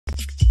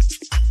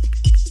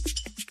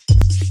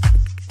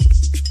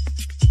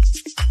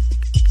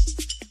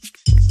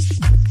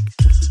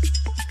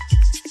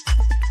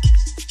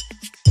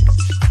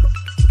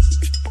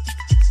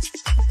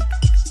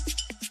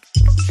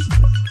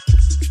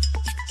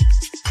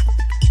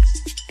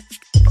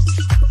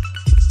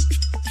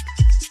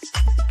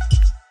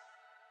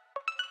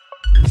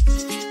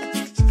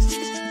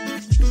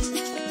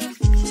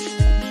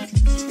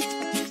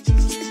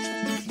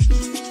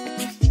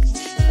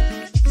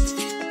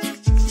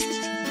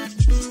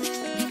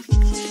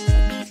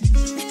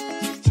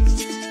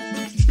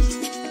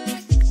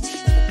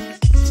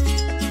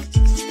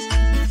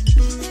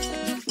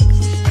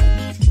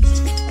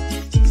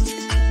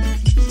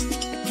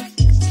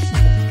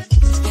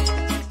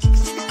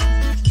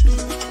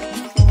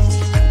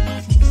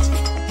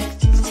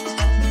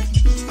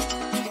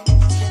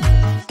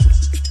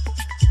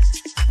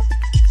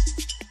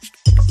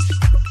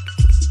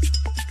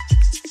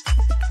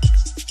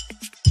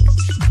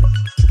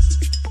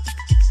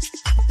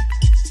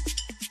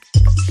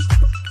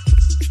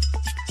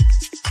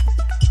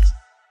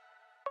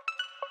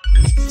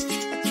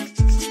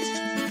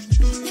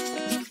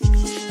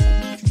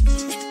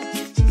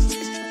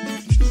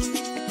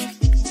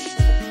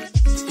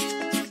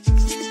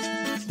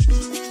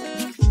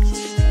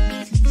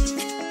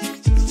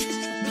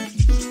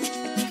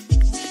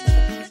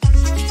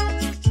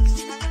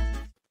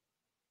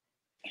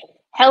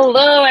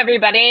Hello,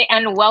 everybody,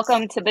 and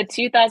welcome to the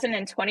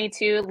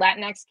 2022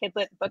 Latinx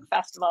Kidlit Book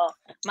Festival.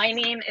 My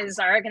name is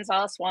Zara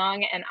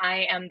Gonzalez-Wong, and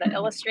I am the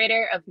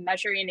illustrator of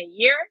Measuring a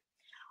Year.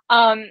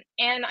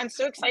 And I'm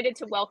so excited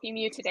to welcome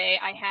you today.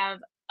 I have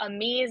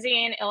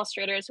amazing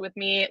illustrators with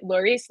me,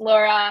 Loris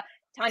Lora,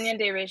 Tanya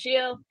de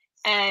Regil,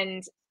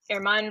 and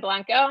Herman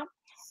Blanco.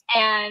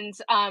 And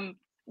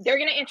they're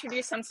going to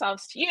introduce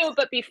themselves to you,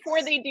 but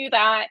before they do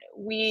that,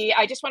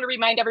 I just want to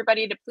remind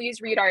everybody to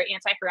please read our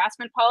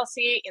anti-harassment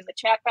policy in the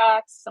chat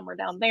box, somewhere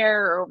down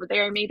there or over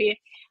there maybe.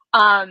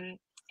 And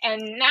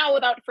now,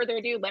 without further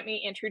ado, let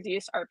me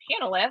introduce our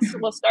panelists.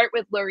 We'll start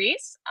with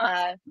Loris.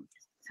 Hi.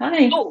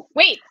 Oh,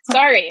 wait,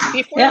 sorry.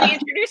 Before we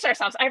introduce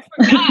ourselves, I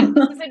forgot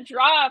this is a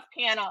draw-off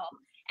panel.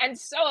 And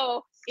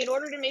so, in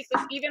order to make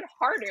this even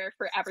harder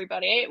for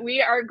everybody, we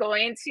are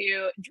going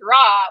to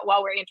draw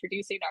while we're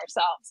introducing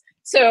ourselves.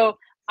 So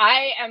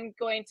I am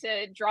going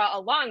to draw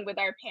along with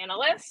our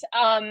panelists,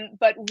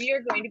 but we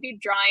are going to be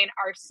drawing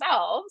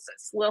ourselves,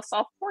 little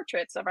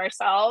self-portraits of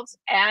ourselves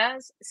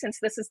since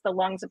this is the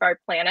lungs of our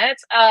planet,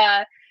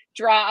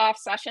 draw-off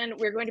session,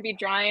 we're going to be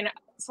drawing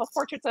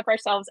self-portraits of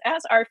ourselves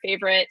as our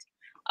favorite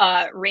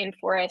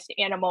rainforest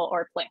animal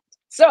or plant.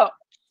 So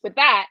with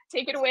that,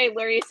 take it away,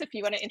 Loris, if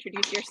you want to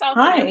introduce yourself.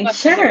 Hi,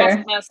 sure. The rest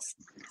of us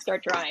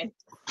start drawing.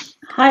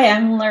 Hi,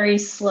 I'm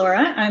Loris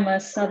Lora. I'm a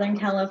Southern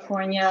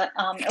California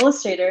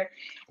illustrator,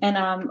 and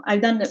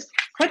I've done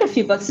quite a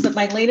few books, but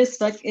my latest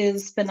book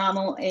is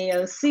Phenomenal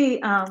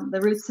AOC,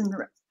 the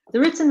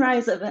Roots and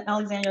Rise of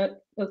Alexandria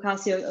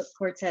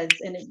Ocasio-Cortez,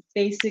 and it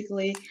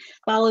basically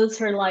follows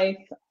her life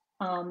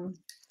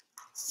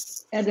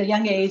at a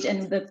young age,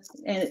 and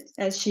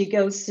as she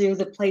goes through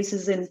the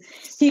places and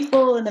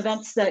people and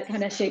events that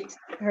kind of shaped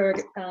her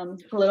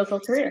political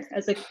career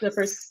as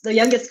the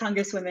youngest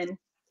congresswoman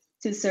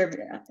to serve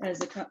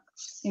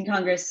in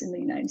Congress in the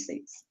United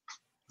States.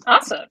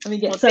 Awesome. Let me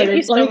get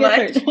started.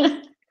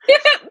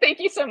 Thank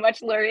you so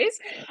much, Loris.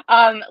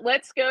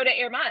 Let's go to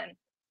Herman.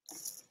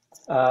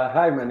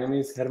 Hi, my name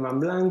is Herman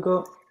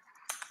Blanco,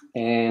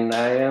 and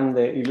I am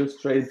the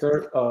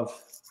illustrator of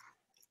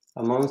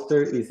A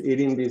Monster is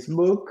Eating This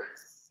Book.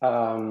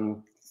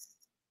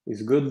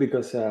 It's good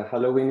because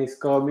Halloween is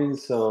coming,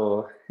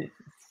 so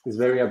it's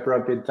very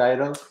appropriate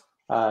title.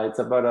 It's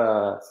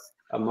about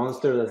a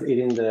monster that's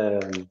eating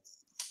the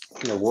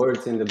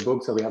words in the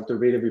book, so we have to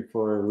read it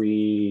before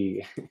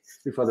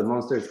the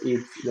monsters eat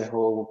the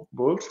whole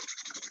book.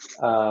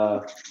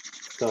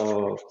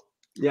 So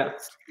yeah,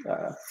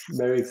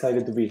 very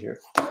excited to be here.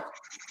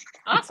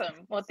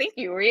 Awesome. Well, thank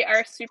you. We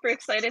are super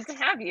excited to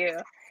have you.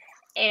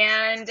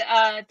 And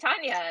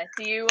Tanya,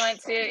 do you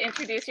want to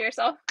introduce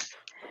yourself?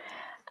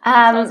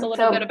 Tell us a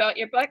little bit about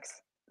your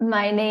books.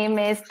 My name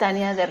is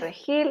Tanya de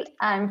Regil.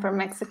 I'm from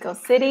Mexico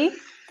City,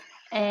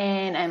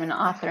 and I'm an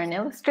author and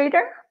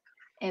illustrator.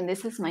 And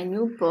this is my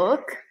new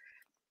book.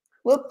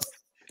 Whoops,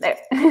 there.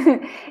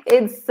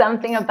 It's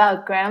something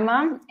about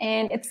grandma,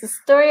 and it's a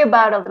story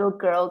about a little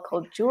girl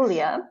called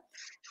Julia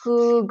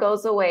who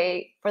goes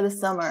away for the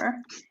summer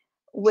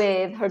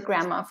with her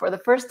grandma for the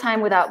first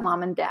time without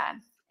mom and dad.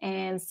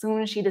 And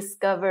soon she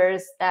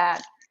discovers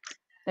that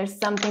there's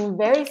something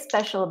very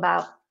special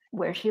about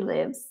where she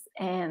lives,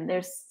 and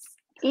there's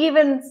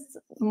even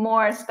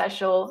more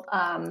special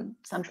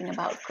something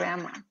about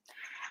grandma.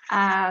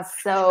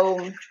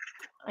 So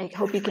I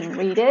hope you can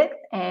read it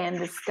and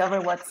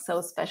discover what's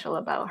so special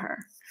about her.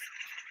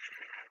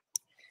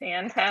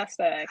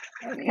 Fantastic.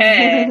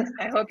 Okay,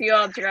 I hope you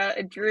all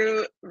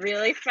drew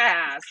really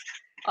fast.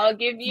 I'll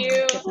give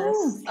you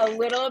a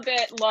little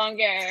bit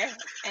longer,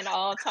 and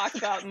I'll talk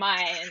about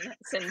mine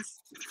since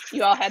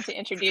you all had to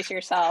introduce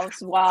yourselves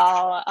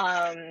while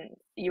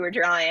you were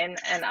drawing,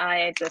 and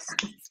I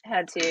just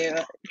had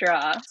to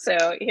draw.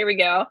 So here we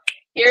go.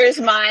 Here's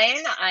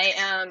mine. I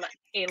am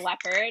a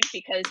leopard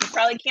because you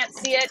probably can't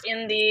see it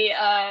in the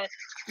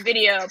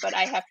video, but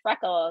I have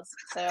freckles,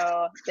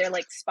 so they're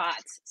like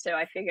spots. So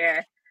I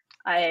figure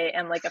I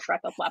am like a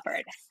freckled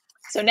leopard.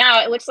 So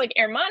now it looks like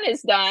Herman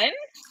is done,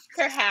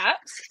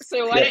 perhaps.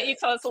 So why don't you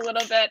tell us a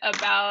little bit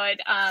about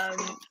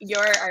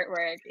your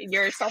artwork,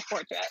 your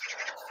self-portrait?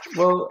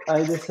 Well,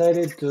 I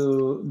decided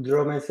to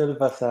draw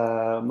myself as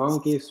a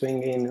monkey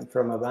swinging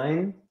from a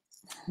vine.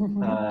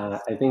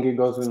 I think it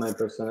goes with my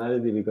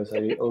personality because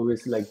I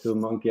always like to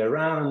monkey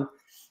around,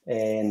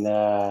 and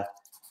I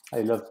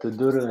love to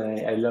doodle,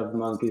 and I love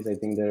monkeys. I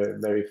think they're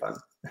very fun.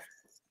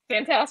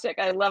 Fantastic.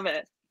 I love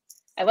it.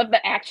 I love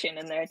the action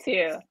in there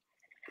too.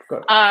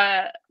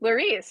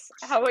 Loris,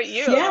 how about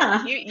you?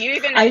 Yeah, you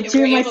even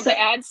were able to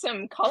add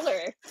some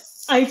color.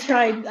 I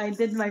tried. I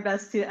did my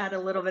best to add a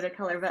little bit of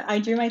color, but I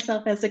drew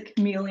myself as a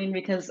chameleon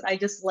because I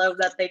just love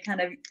that they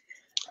kind of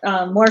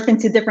morph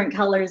into different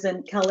colors,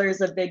 and color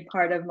is a big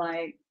part of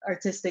my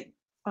artistic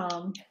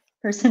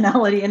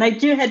personality. And I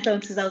drew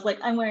headphones because I was like,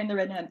 I'm wearing the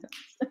red headphones.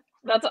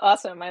 That's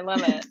awesome. I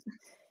love it.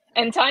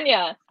 And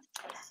Tanya?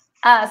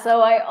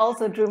 So I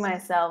also drew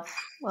myself,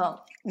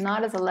 well,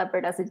 not as a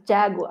leopard, as a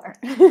jaguar.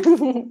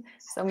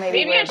 So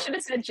Maybe I should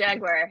have said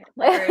jaguar.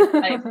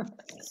 Leopard,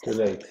 Too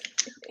late.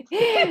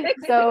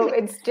 So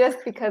it's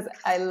just because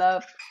I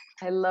love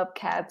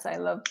cats. I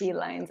love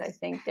felines. I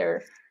think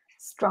they're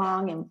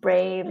strong and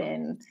brave,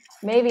 and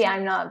maybe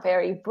I'm not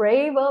very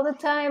brave all the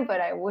time, but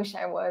I wish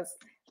I was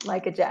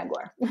like a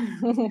jaguar.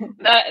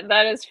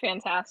 that is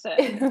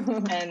fantastic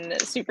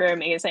and super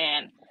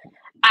amazing.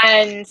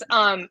 And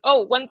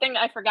oh, one thing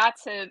I forgot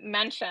to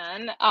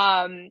mention,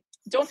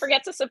 don't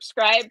forget to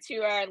subscribe to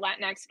our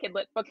Latinx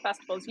Kidlit Book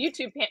Festival's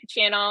YouTube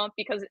channel,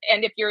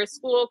 and if you're a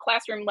school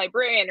classroom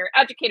librarian or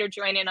educator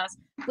joining us,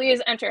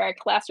 please enter our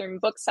classroom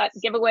book set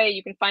giveaway.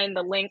 You can find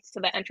the link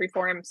to the entry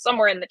form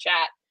somewhere in the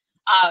chat.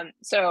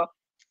 So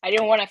I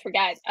didn't want to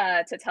forget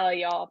to tell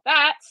you all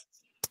that.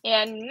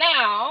 And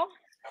now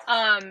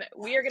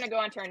we are going to go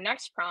on to our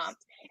next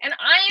prompt. And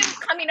I am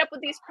coming up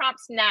with these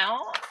prompts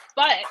now,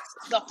 but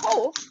the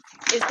hope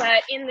is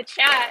that in the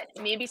chat,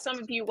 maybe some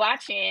of you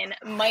watching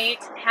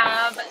might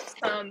have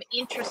some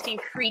interesting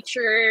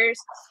creatures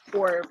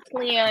or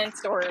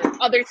plants or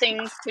other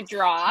things to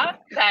draw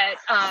that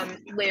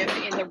live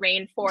in the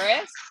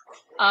rainforest,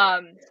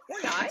 or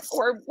not,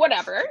 or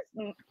whatever.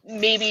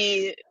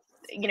 Maybe,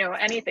 you know,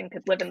 anything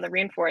could live in the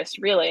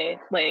rainforest, really,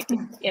 like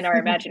in our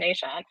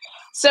imagination.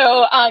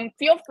 So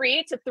feel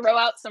free to throw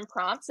out some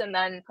prompts, and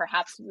then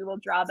perhaps we will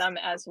draw them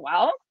as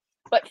well.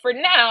 But for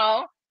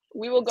now,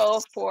 we will go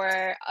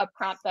for a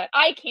prompt that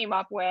I came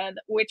up with,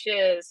 which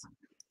is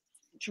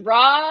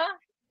draw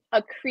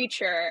a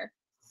creature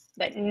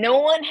that no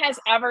one has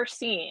ever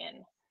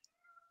seen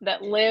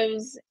that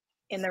lives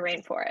in the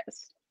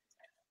rainforest.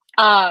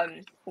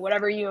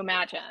 Whatever you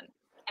imagine.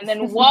 And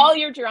then while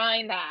you're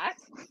drawing that,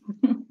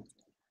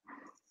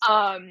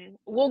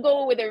 we'll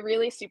go with a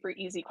really super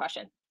easy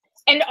question.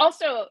 And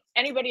also,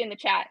 anybody in the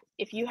chat,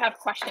 if you have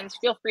questions,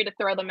 feel free to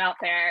throw them out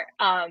there,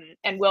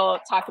 and we'll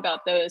talk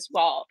about those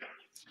while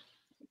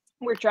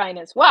we're drawing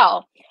as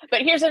well.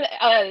 But here's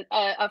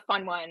a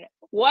fun one.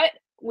 What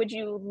would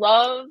you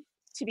love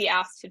to be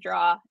asked to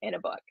draw in a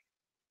book?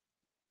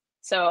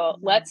 So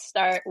let's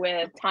start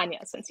with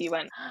Tanya, since you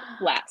went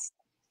last.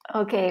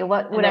 Okay,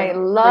 what would I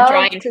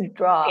love to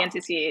draw?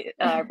 Fantasy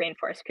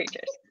rainforest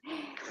creatures.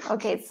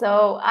 Okay,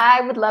 so I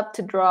would love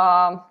to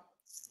draw.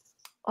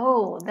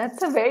 Oh,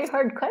 that's a very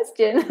hard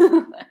question.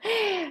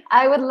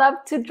 I would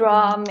love to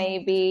draw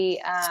maybe.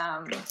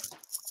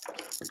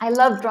 I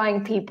love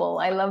drawing people.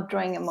 I love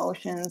drawing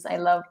emotions. I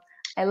love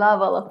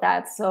all of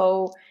that.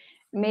 So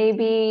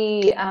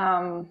maybe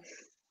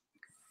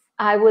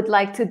I would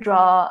like to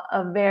draw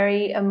a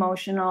very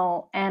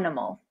emotional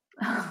animal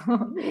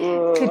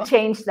to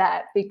change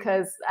that,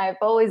 because I've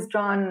always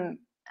drawn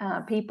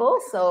people.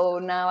 So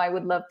now I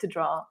would love to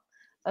draw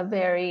a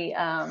very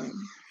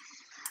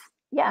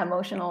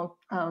emotional,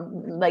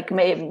 like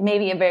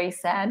maybe a very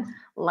sad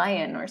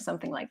lion or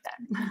something like that.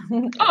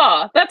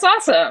 Oh, that's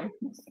awesome.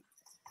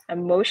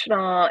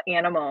 Emotional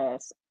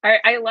animals.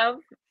 I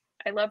love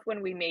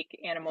when we make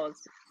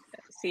animals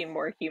seem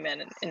more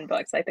human in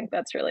books. I think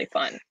that's really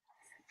fun.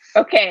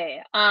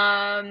 Okay,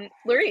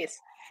 Larice.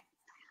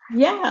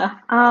 Yeah,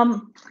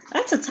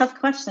 that's a tough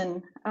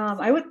question.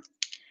 I would,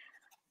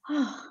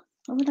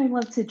 what would I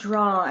love to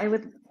draw? I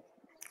would,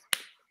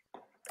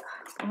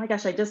 oh my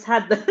gosh, I just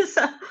had this.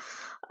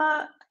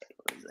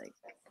 Like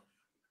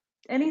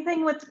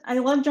anything with, I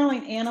love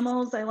drawing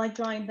animals. I like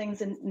drawing things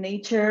in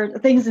nature.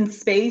 Things in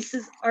space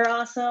are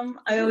awesome.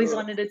 I always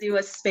wanted to do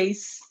a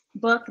space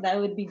book. That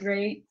would be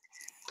great.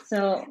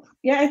 So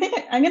yeah, I think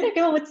I'm gonna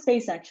go with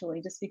space,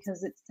 actually, just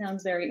because it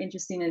sounds very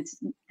interesting.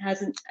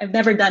 I've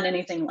never done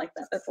anything like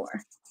that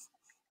before.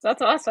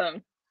 That's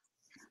awesome.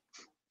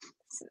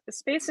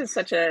 Space is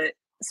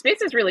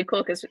really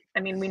cool, because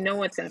I mean, we know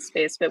what's in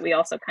space, but we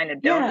also kind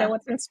of don't know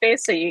what's in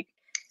space. So you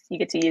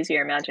get to use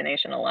your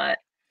imagination a lot.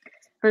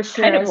 For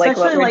sure. Kind of like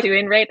what we're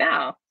doing right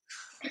now.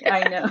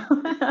 I know.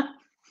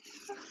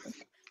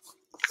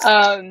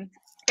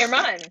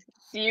 Herman,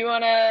 do you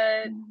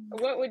wanna?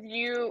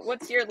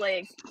 What's your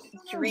like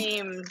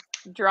dream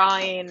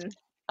drawing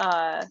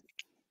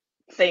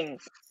thing?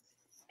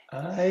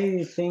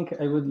 I think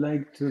I would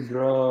like to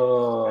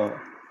draw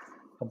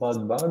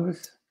about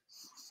bugs.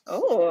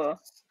 Oh.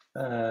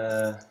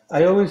 I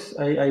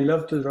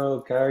love to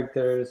draw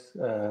characters.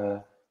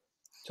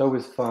 It's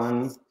always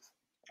fun,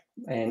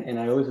 and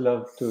I always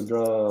love to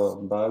draw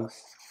bugs.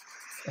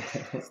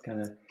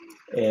 Kind of,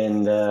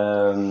 and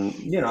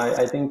you know,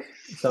 I think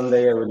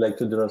someday I would like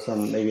to draw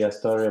maybe a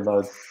story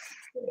about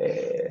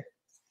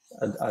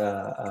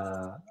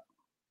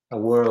a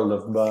world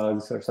of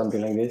bugs or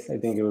something like this. I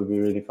think it would be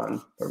really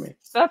fun for me.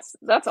 That's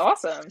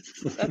awesome.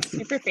 That's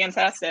super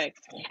fantastic.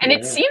 And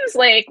it seems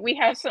like we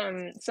have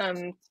some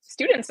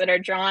students that are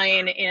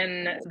drawing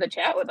in the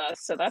chat with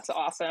us, so that's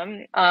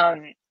awesome.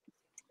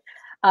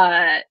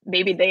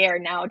 Maybe they are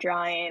now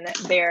drawing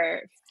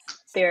their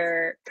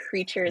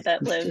creature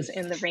that lives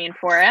in the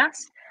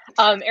rainforest.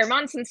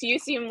 Herman, since you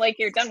seem like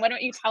you're done, why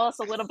don't you tell us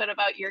a little bit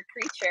about your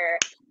creature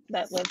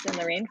that lives in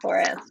the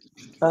rainforest?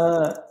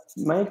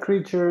 My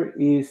creature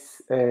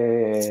is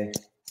a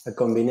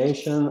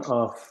combination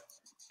of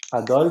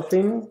a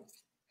dolphin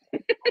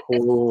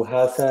who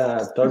has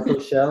a turtle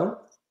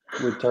shell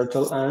with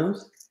turtle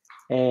arms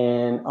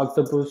and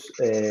octopus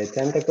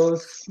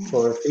tentacles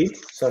for feet,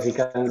 so he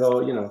can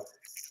go,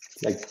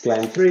 like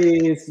climb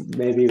trees,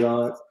 maybe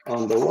go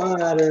on the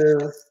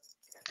water,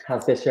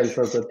 have the shell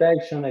for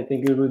protection. I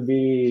think it would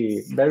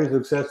be very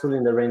successful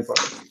in the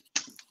rainforest.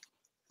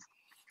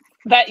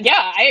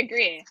 Yeah, I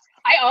agree.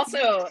 I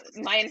also,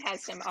 mine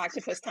has some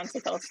octopus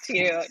tentacles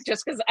too,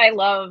 just because I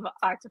love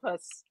octopi,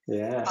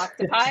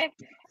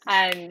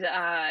 and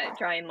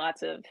drawing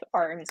lots of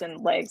arms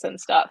and legs and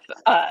stuff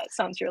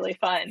sounds really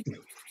fun.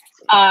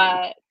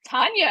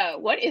 Tanya,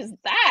 what is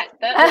that?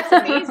 That looks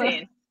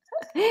amazing.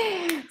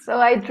 So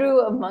I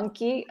drew a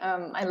monkey.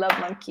 I love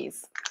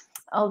monkeys,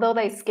 although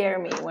they scare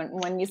me.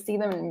 When you see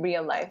them in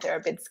real life, they're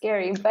a bit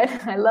scary, but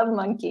I love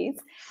monkeys.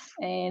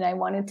 And I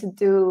wanted to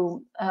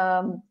do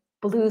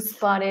blue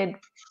spotted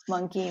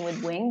monkey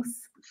with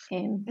wings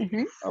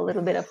and a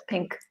little bit of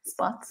pink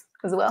spots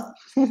as well.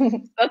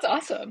 That's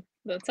awesome.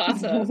 That's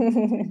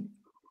awesome.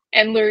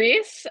 And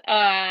Larice,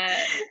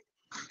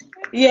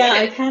 yeah,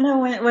 I kind of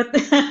went with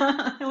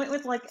I went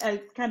with like a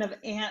kind of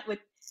ant with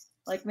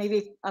like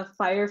maybe a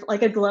fire,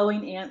 like a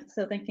glowing ant.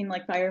 So thinking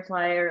like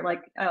firefly or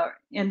like,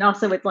 and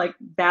also with like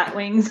bat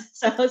wings.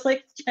 So I was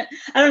like, I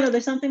don't know.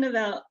 There's something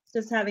about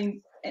just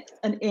having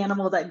an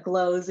animal that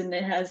glows and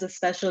it has a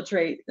special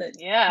trait that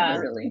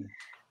really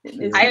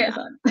is kind of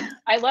fun.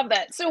 I love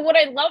that. So what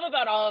I love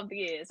about all of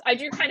these, I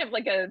do kind of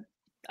like a,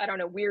 I don't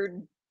know,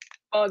 weird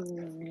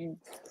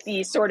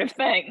bug-y sort of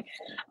thing.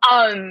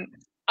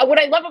 What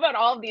I love about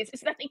all of these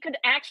is that they could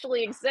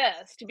actually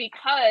exist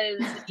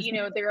because,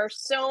 there are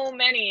so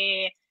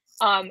many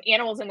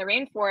animals in the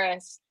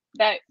rainforest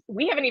that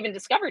we haven't even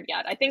discovered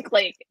yet. I think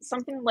like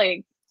something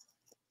like,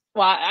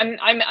 well,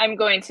 I'm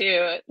going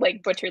to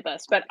like butcher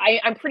this, but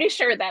I'm pretty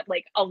sure that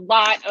like a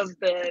lot of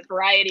the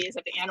varieties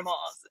of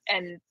animals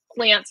and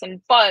plants and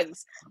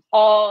bugs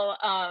all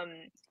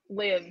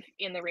live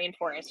in the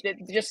rainforest.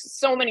 Just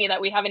so many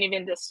that we haven't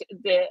even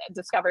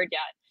discovered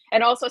yet.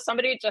 And also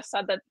somebody just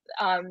said that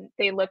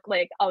they look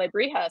like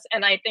alebrijes,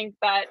 and I think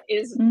that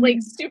is like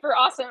super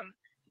awesome.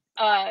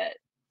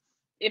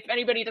 If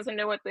anybody doesn't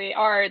know what they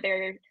are,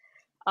 they're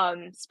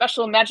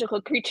special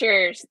magical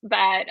creatures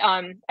that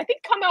I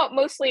think come out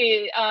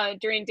mostly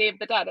during Day of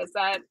the Dead. Is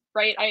that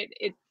right? I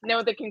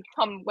know they can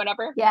come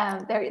whenever.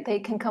 Yeah, they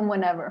can come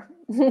whenever.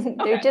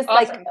 They're just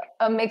awesome. Like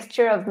a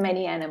mixture of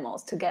many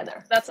animals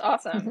together. That's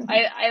awesome.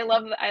 I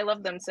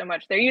love them so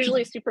much. They're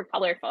usually super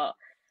colorful.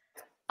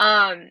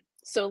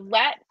 So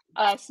let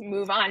us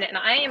move on, and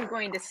I am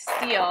going to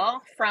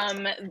steal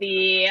from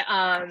the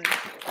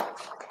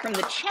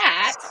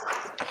chat,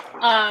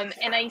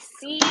 and I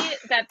see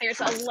that there's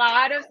a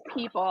lot of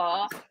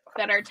people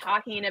that are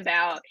talking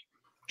about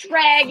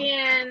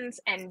dragons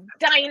and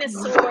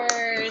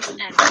dinosaurs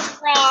and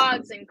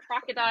frogs and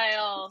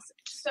crocodiles.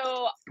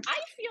 So I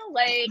feel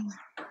like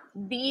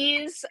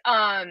these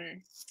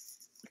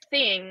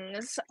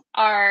things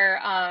are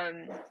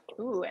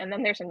and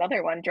then there's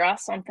another one, draw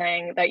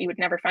something that you would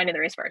never find in the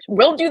rainforest.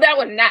 We'll do that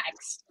one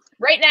next.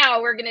 Right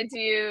now we're gonna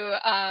do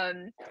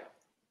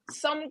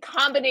some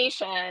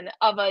combination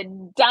of a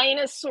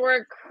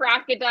dinosaur,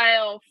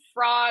 crocodile,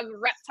 frog,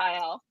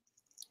 reptile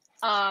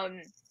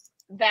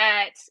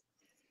that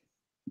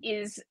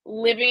is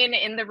living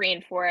in the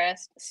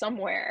rainforest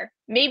somewhere.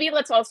 Maybe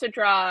let's also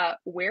draw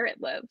where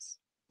it lives.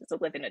 Does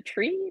it live in a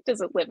tree? Does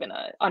it live in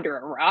under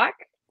a rock?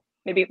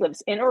 Maybe it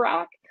lives in a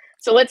rock.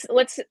 So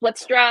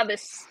let's draw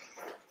this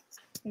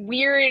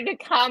weird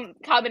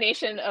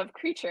combination of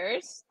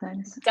creatures: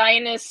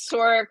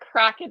 dinosaur,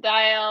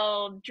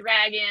 crocodile,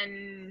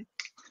 dragon,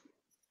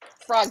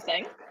 frog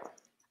thing.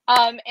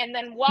 And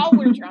then while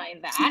we're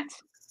drawing that,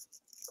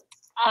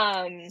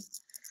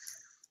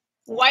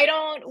 why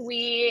don't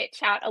we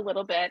chat a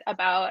little bit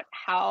about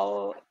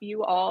how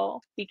you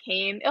all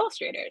became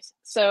illustrators?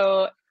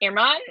 So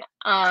Irman,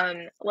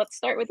 let's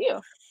start with you.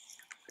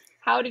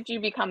 How did you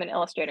become an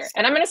illustrator?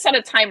 And I'm going to set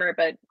a timer,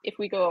 but if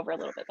we go over a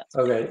little bit, that's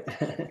okay.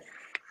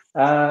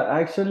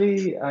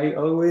 Actually, I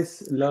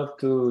always loved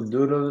to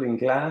doodle in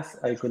class.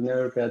 I could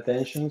never pay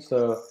attention,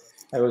 so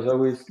I was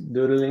always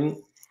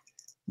doodling.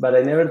 But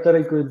I never thought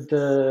I could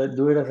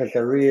do it as a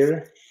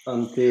career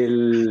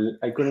until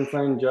I couldn't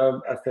find a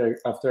job after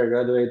I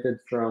graduated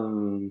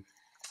from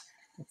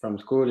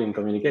school in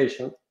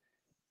communication.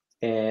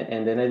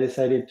 And then I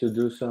decided to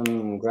do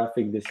some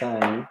graphic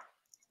design.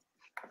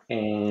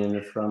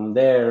 And from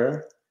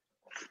there,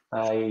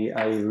 I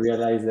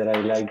realized that I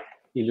liked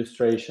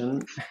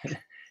illustration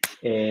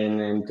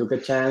and took a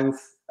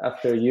chance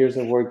after years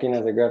of working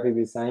as a graphic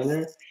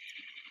designer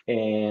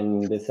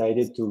and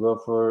decided to go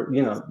for,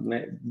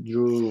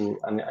 drew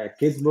a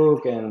kid's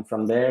book. And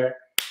from there,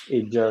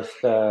 it just,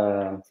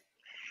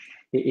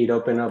 it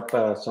opened up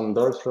some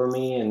doors for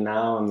me. And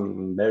now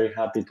I'm very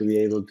happy to be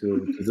able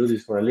to do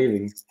this for a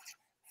living.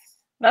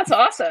 That's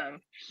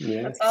awesome.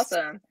 Yeah. That's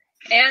awesome.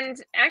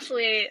 And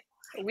actually,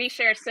 we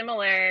share a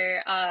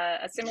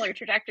similar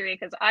trajectory,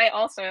 because I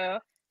also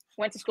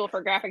went to school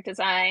for graphic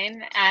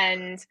design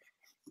and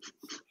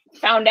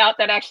found out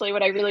that actually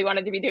what I really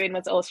wanted to be doing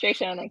was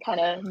illustration, and kind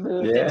of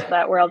moved into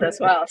that world as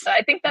well. So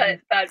I think that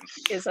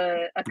is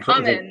a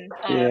common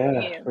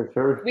theme. For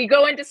sure. We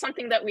go into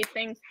something that we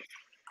think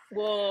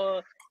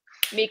will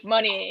make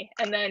money,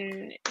 and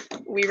then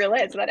we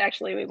realize that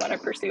actually we want to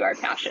pursue our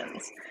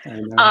passions.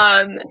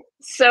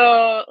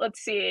 So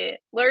let's see,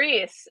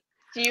 Laurice,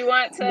 do you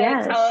want to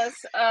tell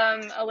us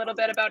a little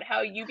bit about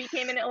how you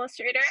became an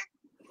illustrator?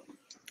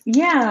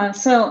 Yeah,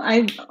 so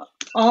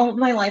all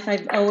my life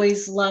I've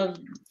always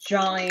loved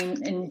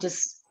drawing, and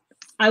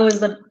I was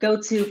the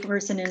go-to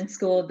person in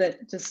school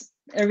that just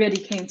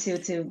everybody came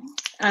to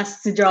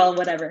ask to draw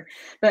whatever.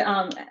 But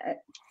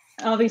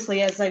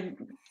obviously, as I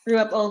grew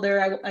up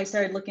older, I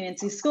started looking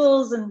into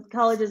schools and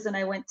colleges, and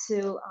I went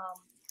to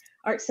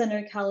Art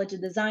Center College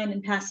of Design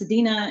in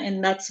Pasadena,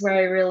 and that's where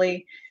I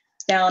really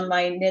found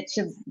my niche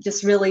of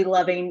just really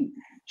loving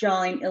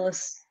drawing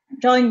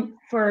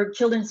for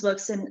children's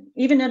books, and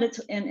even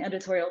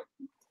editorial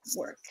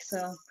work.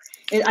 So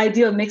I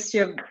do a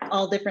mixture of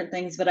all different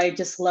things, but I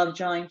just love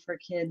drawing for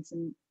kids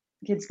and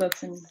kids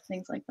books and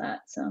things like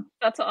that. So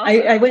that's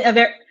awesome. I went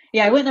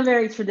a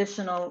very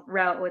traditional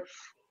route with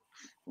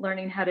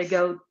learning how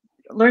to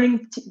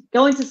going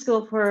to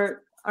school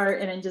for art,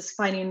 and then just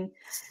finding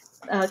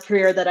a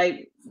career that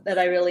I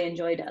really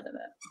enjoyed out of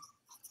it.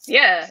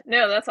 Yeah,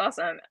 no, that's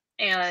awesome.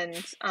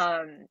 And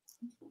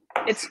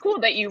it's cool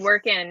that you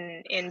work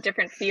in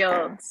different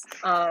fields,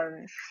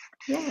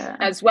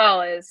 as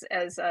well as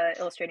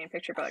illustrating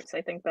picture books.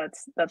 I think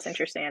that's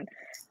interesting,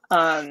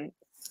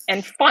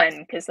 and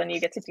fun, because then you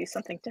get to do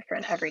something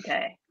different every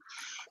day.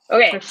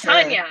 Okay, sure.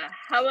 Tanya,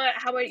 how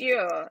about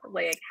you?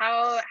 Like,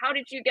 how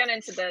did you get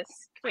into this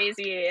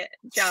crazy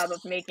job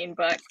of making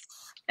books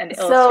and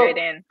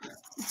illustrating?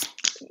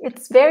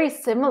 It's very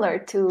similar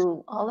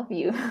to all of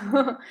you.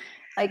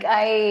 Like,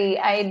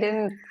 I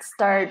didn't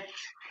start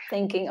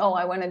thinking, oh,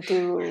 I want to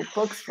do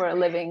books for a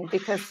living,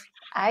 because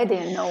I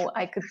didn't know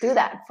I could do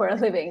that for a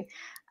living.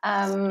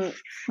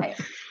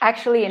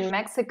 Actually, in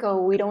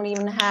Mexico, we don't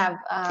even have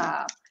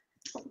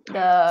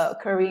the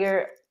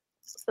career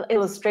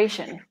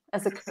illustration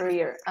as a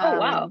career. Oh,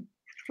 wow.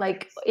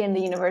 Like in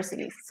the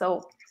universities.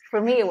 So for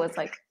me, it was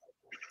like,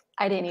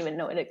 I didn't even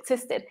know it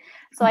existed.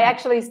 So I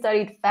actually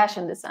studied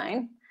fashion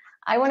design.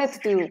 I wanted to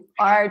do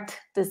art,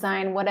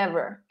 design,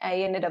 whatever.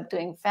 I ended up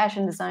doing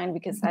fashion design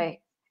because I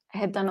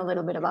had done a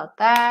little bit about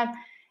that.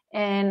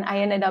 And I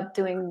ended up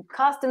doing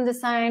costume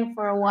design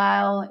for a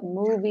while, in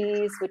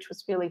movies, which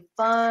was really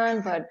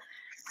fun, but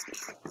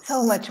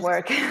so much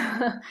work.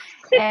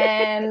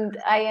 And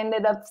I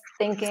ended up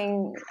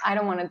thinking, I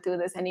don't want to do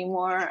this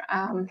anymore.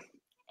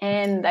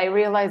 And I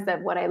realized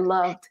that what I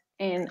loved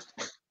and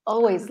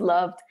always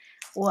loved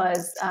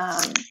was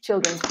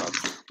children's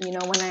books. You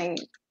know, when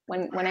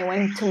I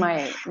went to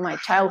my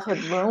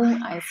childhood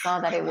room, I saw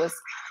that it was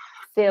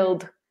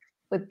filled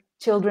with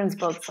children's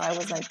books. So I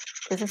was like,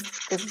 this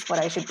is what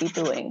I should be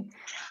doing.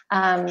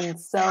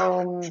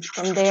 So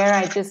from there,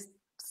 I just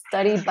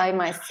studied by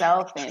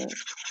myself and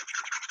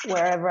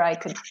wherever I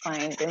could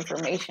find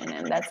information,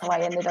 and that's how I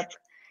ended up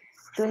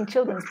doing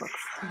children's books.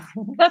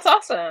 That's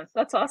awesome.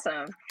 That's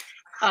awesome.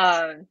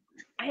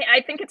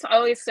 I think it's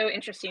always so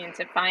interesting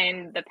to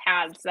find the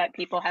paths that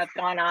people have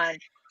gone on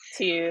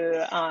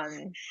to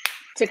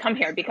come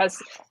here,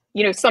 because,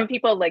 you know, some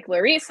people like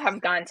Laurice have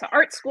gone to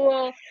art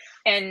school,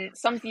 and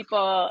some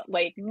people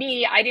like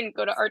me, I didn't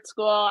go to art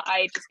school.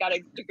 I just got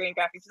a degree in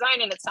graphic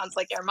design, and it sounds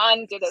like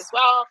Armand did as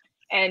well.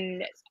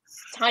 And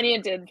Tanya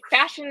did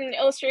fashion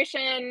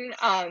illustration,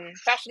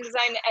 fashion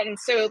design. And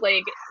so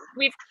like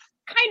we've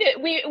kind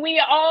of, we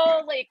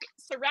all like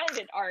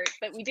surrounded art,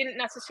 but we didn't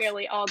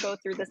necessarily all go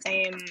through the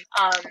same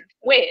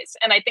ways.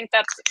 And I think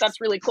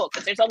that's really cool,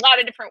 because there's a lot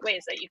of different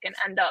ways that you can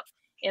end up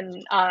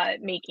in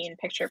making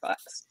picture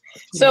books.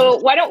 So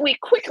why don't we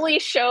quickly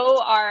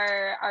show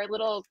our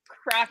little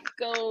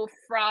Croco,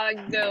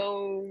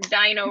 Frogo,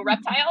 Dino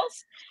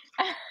reptiles?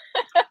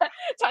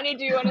 Tanya,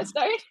 do you want to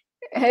start?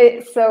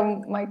 Hey,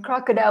 so my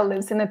crocodile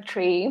lives in a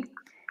tree,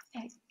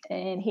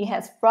 and he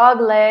has frog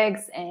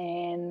legs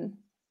and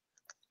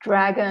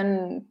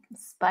dragon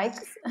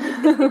spikes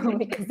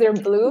because they're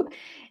blue,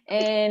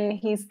 and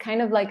he's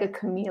kind of like a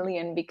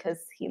chameleon because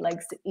he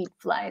likes to eat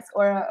flies,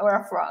 or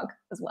a frog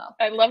as well.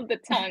 I love the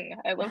tongue.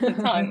 I love the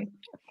tongue.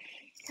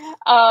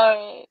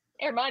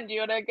 Armand, do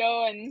you want to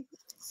go and?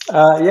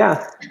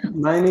 Yeah,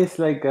 mine is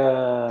like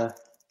a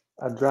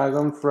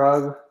dragon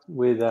frog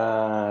with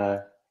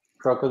a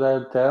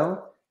crocodile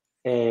tail,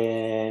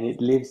 and it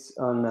lives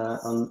on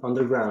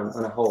underground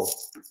on a hole.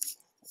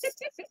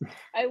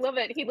 I love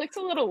it. He looks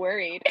a little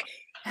worried.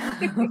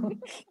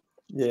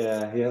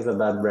 Yeah, he has a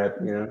bad rep,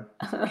 you know.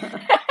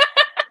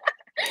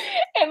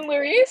 And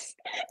Laurice?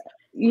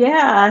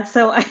 Yeah,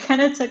 so I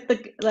kind of took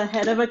the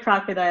head of a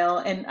crocodile,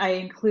 and I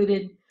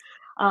included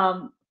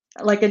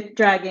like a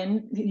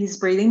dragon. He's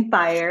breathing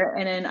fire,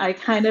 and then I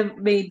kind of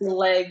made the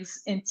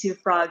legs into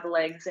frog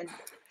legs and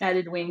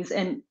added wings,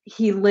 and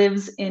he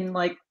lives in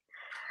like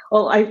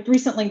well, I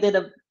recently did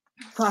a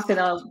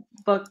crocodile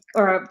book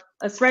or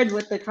a thread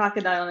with the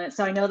crocodile in it,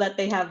 so I know that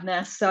they have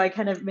nests. So I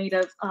kind of made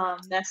a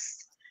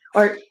nest,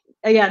 or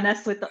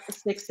nest with the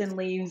sticks and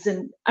leaves,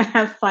 and I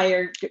have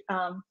fire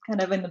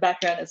kind of in the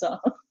background as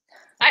well.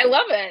 I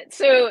love it.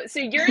 So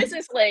yours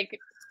is like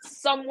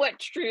somewhat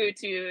true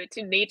to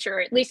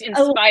nature, at least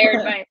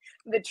inspired by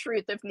the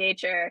truth of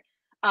nature.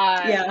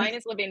 Yeah. Mine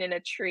is living in a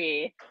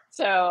tree,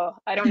 so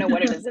I don't know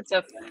what it is. It's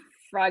a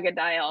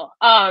frogodile.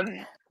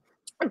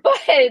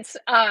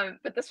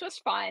 But this was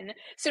fun.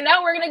 So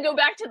now we're gonna go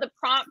back to the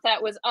prompt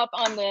that was up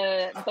on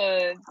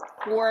the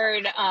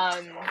board.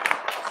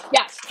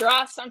 Yes,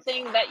 draw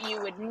something that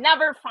you would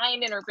never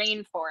find in a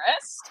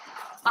rainforest.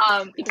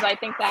 Because I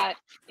think that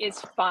is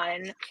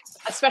fun,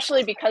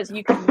 especially because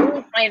you can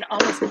really find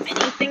almost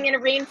anything in a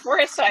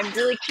rainforest. So I'm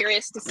really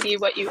curious to see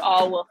what you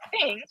all will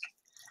think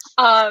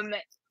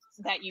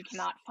that you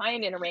cannot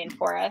find in a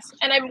rainforest.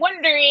 And I'm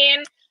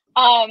wondering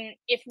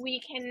if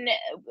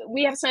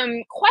we have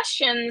some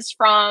questions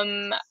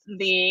from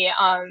the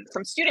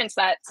from students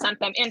that sent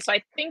them in. So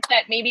I think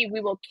that maybe we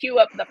will queue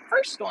up the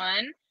first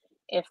one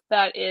if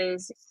that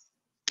is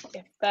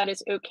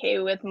okay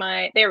with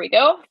there we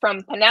go,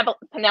 from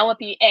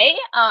Penelope A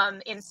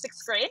in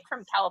 6th grade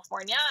from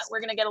California.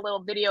 We're gonna get a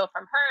little video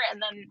from her,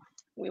 and then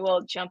we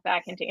will jump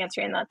back into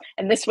answering them.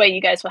 And this way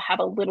you guys will have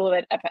a little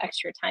bit of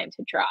extra time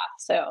to draw.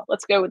 So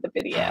let's go with the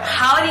video.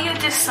 How do you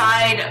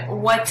decide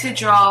what to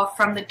draw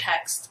from the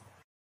text?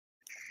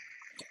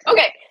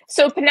 Okay,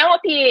 so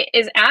Penelope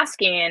is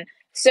asking,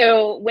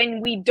 so when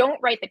we don't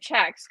write the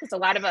checks, because a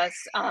lot of us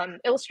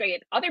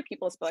illustrate other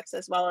people's books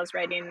as well as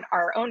writing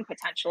our own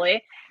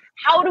potentially,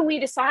 how do we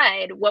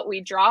decide what we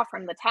draw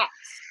from the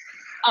text?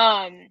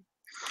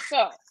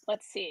 So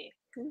let's see,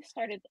 who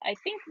started? I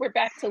think we're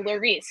back to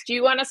Larice. Do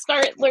you want to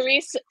start,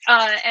 Larice,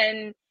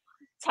 and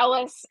tell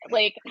us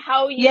like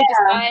how you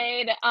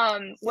decide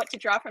what to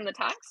draw from the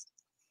text?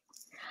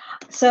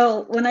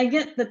 So when I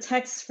get the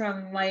text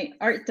from my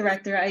art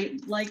director, I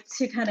like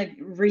to kind of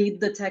read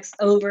the text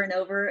over and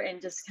over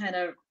and just kind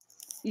of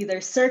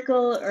either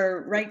circle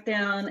or write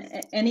down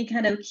any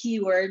kind of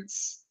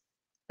keywords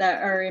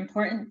that are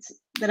important,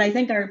 that I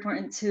think are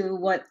important to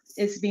what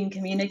is being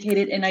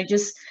communicated. And I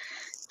just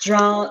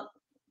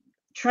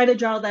try to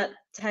draw that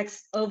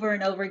text over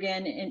and over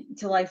again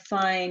until I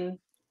find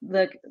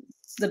the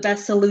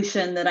best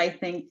solution that I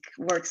think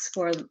works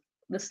for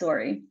the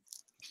story.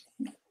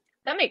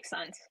 That makes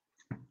sense.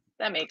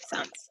 That makes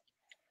sense.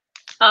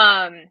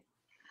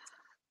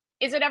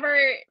 Is it ever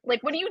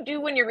like, what do you do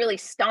when you're really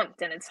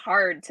stumped and it's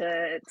hard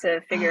to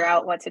figure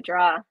out what to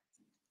draw?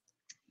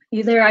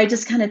 Either I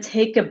just kind of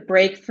take a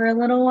break for a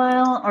little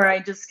while, or I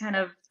just kind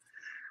of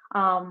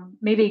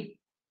maybe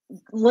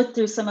look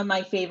through some of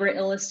my favorite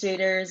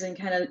illustrators and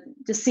kind of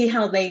just see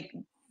how they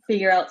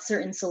figure out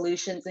certain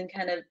solutions and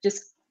kind of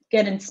just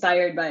get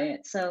inspired by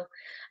it. So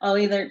I'll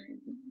either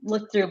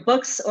look through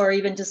books or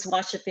even just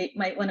watch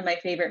one of my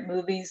favorite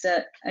movies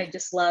that I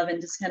just love, and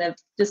just kind of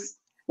just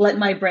let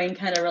my brain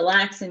kind of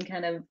relax and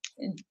kind of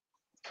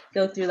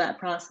go through that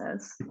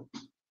process.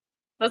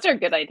 Those are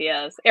good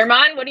ideas.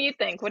 Irman, what do you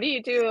think? What do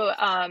you do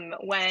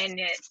when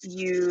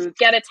you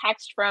get a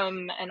text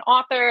from an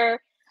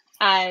author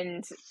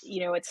and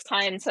it's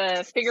time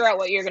to figure out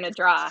what you're going to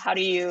draw? How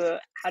do you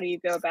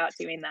go about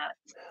doing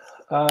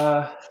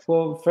that?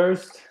 Well,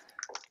 first,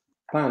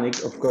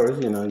 panic, of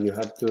course. You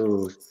have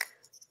to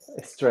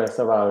stress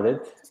about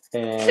it,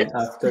 and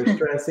after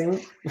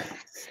stressing,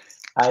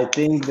 I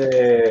think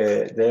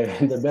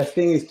the best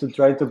thing is to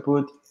try to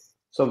put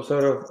some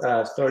sort of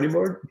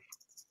storyboard,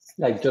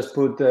 like just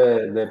put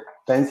the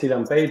pencil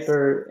and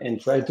paper and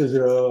try to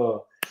draw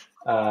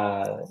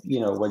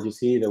what you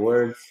see, the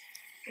words,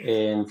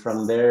 and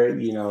from there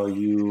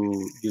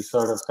you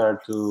sort of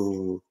start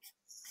to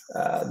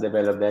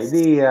develop the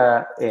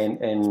idea,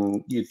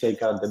 and you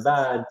take out the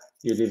bad,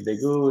 you leave the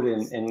good,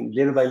 and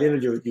little by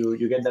little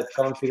you get that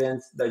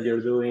confidence that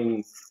you're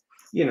doing,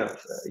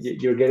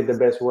 you're getting the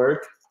best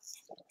work.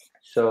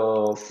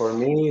 So for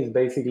me, it's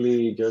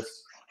basically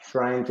just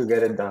trying to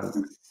get it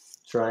done,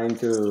 trying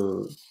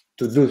to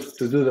do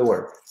the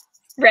work.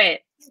 Right.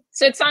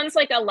 So it sounds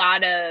like a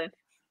lot of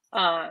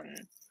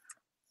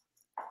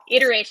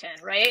iteration,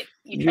 right?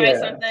 You try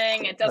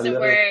something, it doesn't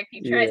work,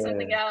 you try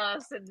something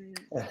else, and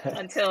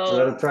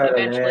until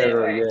eventually it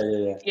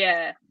works.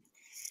 Yeah.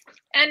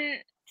 And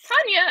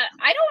Tanya,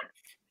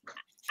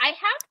 I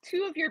have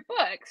 2 of your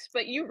books,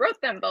 but you wrote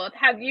them both.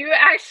 Have you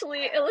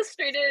actually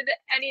illustrated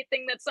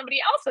anything that somebody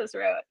else has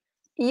wrote?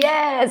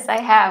 Yes, I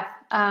have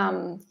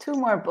 2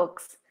 more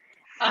books.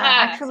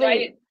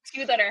 Actually, so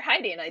 2 that are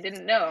hiding. I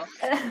didn't know.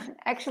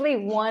 Actually,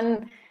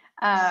 one,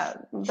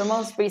 the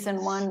most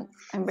recent one,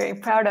 I'm very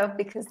proud of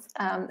because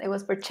it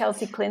was for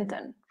Chelsea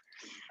Clinton.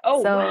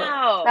 Oh, so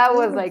wow! That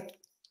was like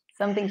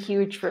something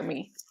huge for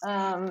me.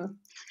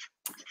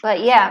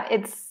 But yeah,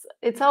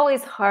 it's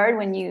always hard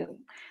when you.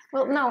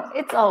 Well, no,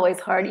 it's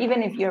always hard.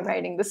 Even if you're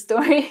writing the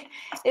story,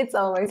 it's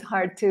always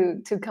hard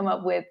to come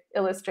up with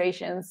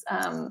illustrations.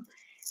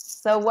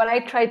 So what I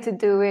try to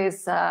do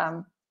is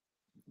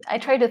I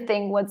try to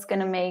think what's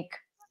going to make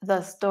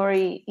the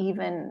story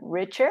even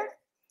richer,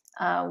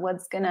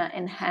 what's going to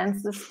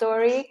enhance the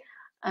story.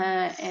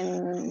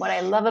 And what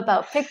I love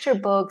about picture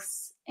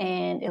books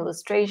and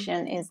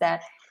illustration is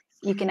that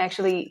you can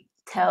actually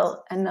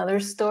tell another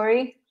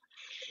story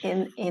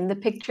in the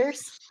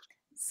pictures.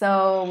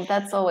 So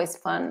that's always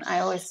fun. I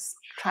always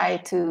try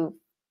to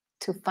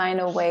find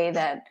a way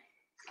that,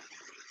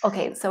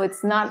 okay, so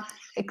it's not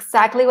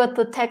exactly what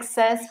the text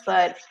says,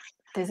 but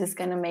this is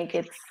going to make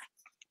it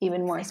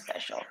even more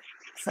special.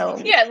 So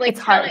yeah, like it's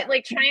hard.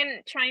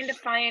 trying to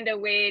find a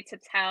way to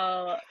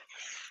tell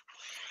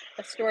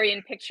a story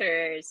in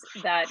pictures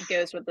that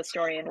goes with the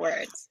story in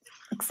words.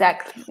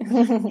 Exactly.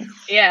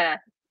 Yeah,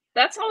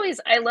 that's always,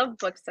 I love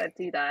books that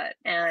do that,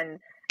 and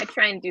I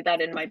try and do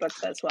that in my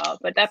books as well.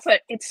 But that's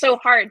what, it's so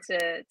hard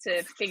to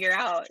figure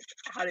out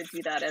how to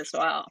do that as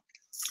well.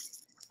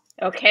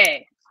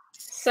 Okay,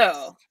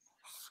 so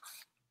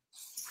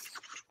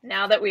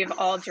now that we've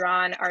all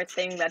drawn our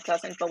thing that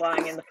doesn't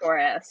belong in the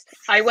forest,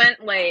 I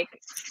went like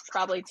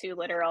probably too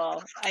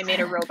literal. I made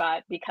a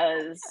robot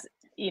because,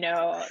 you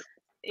know,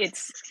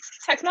 it's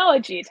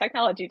technology.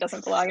 Technology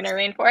doesn't belong in a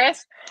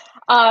rainforest.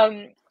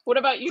 What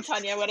about you,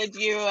 Tanya? What did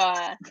you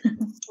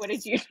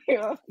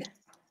do?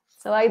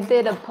 So I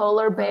did a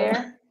polar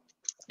bear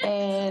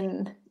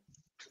and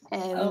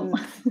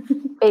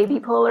baby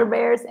polar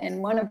bears,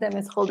 and one of them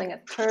is holding a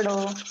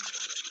turtle.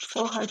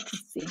 So hard to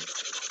see.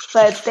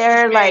 But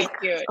they're Very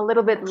like cute. a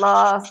little bit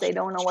lost. They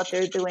don't know what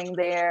they're doing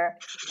there.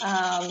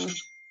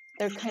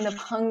 They're kind of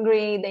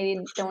hungry. They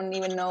don't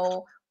even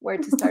know where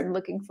to start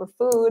looking for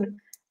food.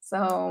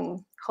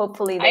 So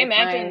hopefully I they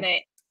imagine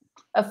find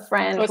a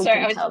friend who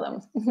can tell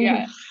them.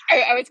 Yeah,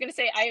 I was gonna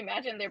say, I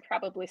imagine they're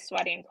probably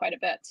sweating quite a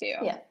bit too.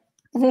 Yeah.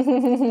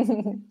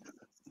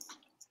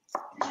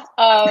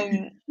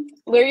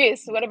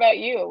 Luis, what about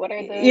you? What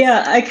are those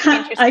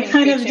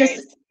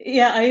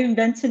I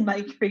invented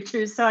my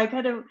creatures. So I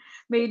kind of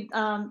made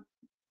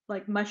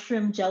like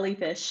mushroom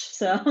jellyfish.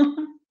 So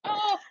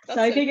Oh, that's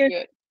so I so figured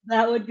cute.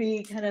 that would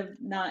be kind of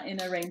not in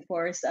a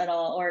rainforest at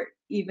all, or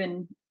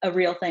even a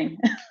real thing.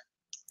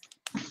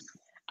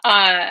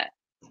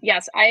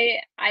 Yes,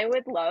 I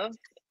would love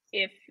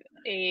if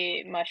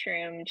a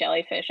mushroom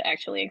jellyfish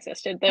actually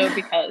existed, though,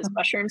 because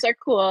mushrooms are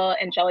cool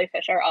and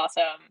jellyfish are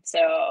awesome.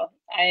 So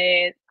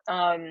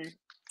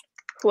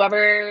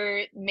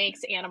whoever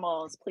makes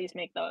animals, please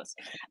make those.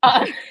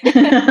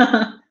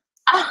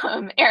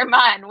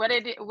 Erman, what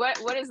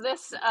is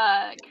this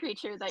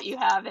creature that you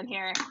have in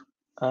here?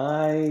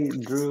 I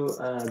drew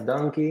a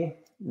donkey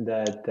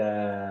that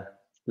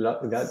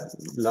got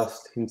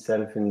lost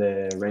himself in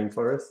the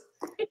rainforest.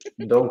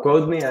 Don't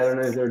quote me. I don't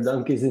know if there are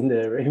donkeys in the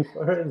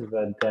rainforest,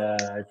 but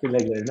I feel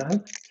like they're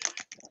not.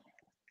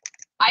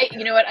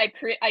 You know what?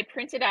 I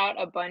printed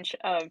out a bunch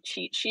of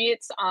cheat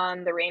sheets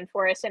on the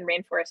rainforest and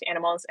rainforest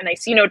animals, and I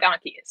see no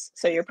donkeys,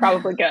 so you're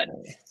probably good.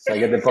 So I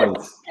get the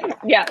points.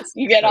 Yes,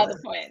 you get all the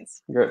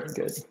points. Good.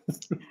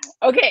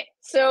 Okay,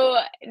 so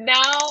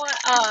now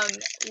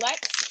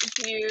let's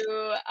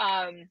do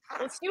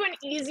an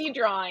easy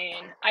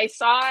drawing. I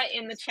saw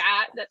in the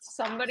chat that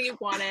somebody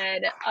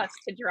wanted us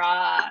to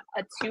draw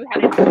a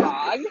two-headed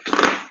frog.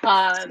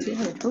 A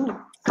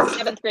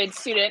 7th grade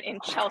student in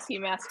Chelsea,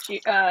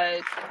 Massachusetts.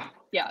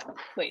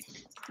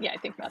 I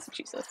think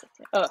Massachusetts.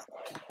 Oh,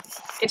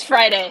 it's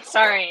Friday.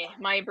 Sorry,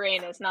 my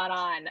brain is not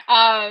on.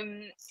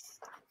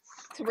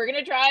 So we're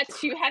gonna draw a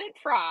two-headed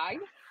frog.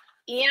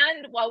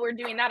 And while we're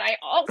doing that, I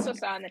also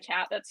saw in the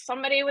chat that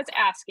somebody was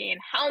asking,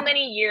 how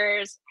many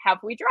years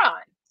have we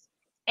drawn?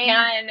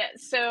 And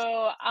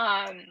so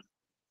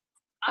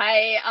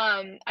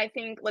I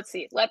think, let's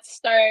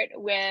start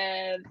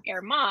with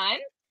Erman.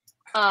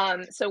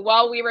 So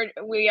while we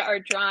are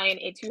drawing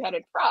a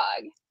two-headed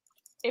frog,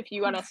 if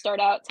you want to start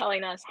out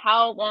telling us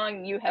how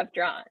long you have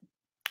drawn.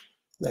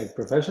 Like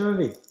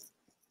professionally?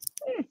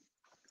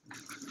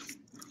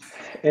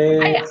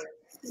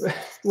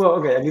 Well,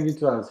 okay, I'll give you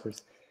two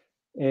answers.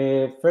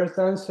 First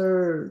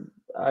answer,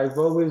 I've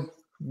always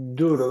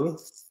doodled.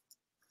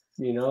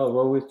 I've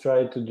always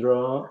tried to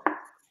draw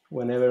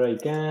whenever I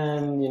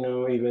can,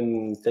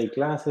 even take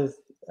classes.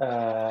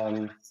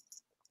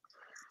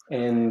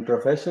 And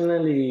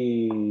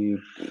professionally,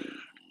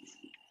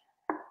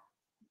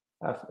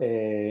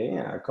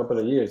 a couple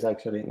of years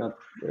actually, not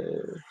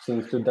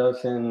since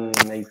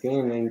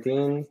 2018,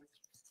 19.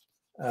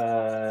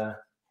 But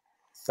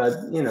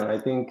I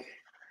think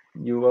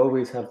you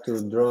always have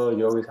to draw.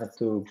 You always have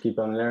to keep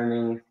on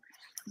learning.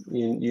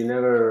 You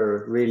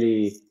never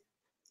really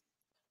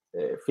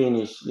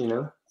finish,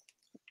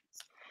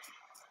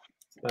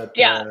 But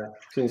yeah,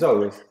 since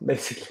always,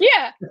 basically.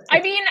 Yeah,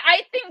 I mean,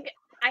 I think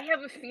I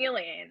have a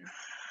feeling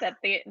that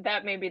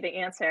that may be the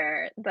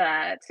answer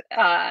that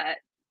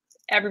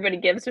everybody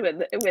gives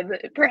with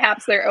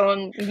perhaps their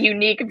own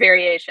unique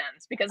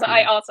variations, because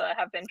I also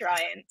have been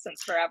drawing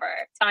since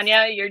forever.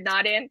 Tanya, you're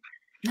nodding.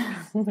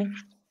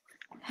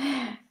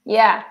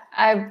 Yeah,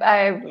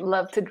 I've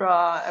loved to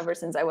draw ever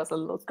since I was a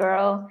little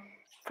girl.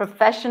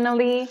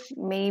 Professionally,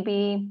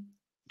 maybe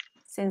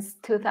since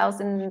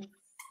 2015,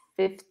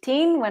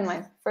 2015 when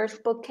my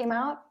first book came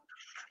out.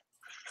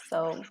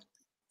 So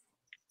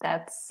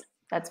that's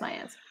my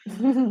answer.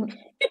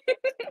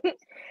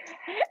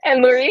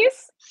 And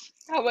Luis,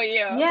 how about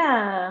you?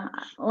 Yeah,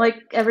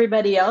 like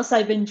everybody else,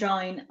 I've been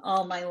drawing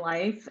all my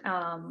life.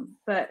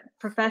 But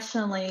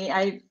professionally,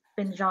 I've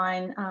been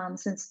drawing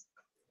since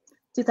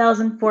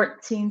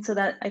 2014. So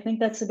that I think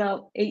that's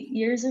about 8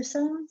 years or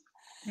so.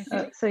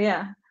 So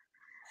yeah.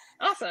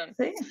 Awesome.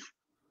 So, yeah.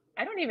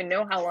 I don't even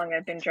know how long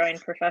I've been drawing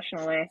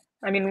professionally.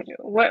 I mean,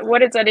 what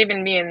does that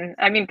even mean?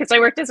 I mean, because I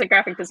worked as a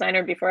graphic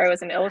designer before I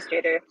was an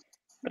illustrator,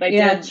 but I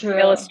did True.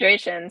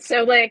 illustration.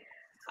 So like,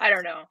 I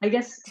don't know. I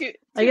guess Too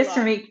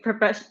for me,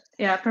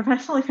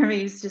 professionally for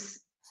me is just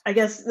I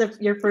guess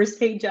your first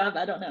paid job.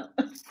 I don't know.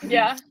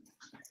 Yeah.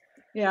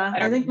 Yeah,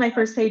 I think my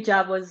first paid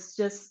job was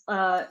just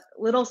a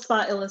little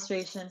spot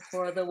illustration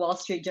for the Wall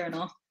Street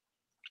Journal.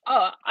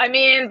 Oh, I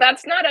mean,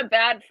 that's not a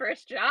bad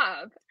first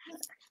job.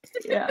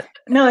 Yeah,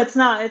 no, it's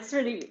not. It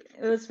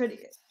was pretty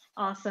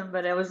awesome,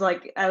 but it was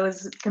like I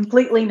was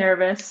completely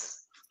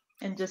nervous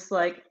and just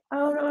like,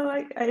 oh no,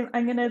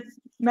 I'm gonna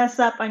mess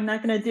up. I'm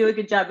not gonna do a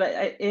good job, but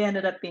it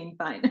ended up being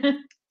fine.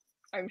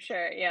 I'm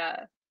sure.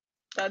 Yeah,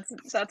 that's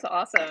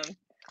awesome.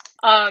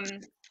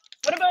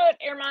 What about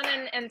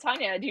Erman and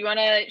Tanya? Do you want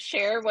to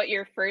share what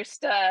your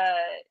first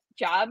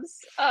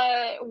jobs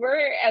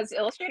were as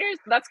illustrators?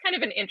 That's kind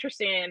of an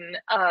interesting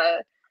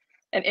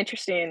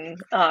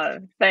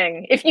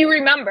thing. If you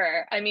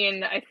remember, I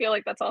mean, I feel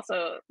like that's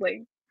also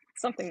like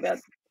something that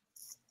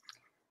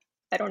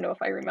I don't know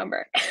if I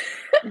remember.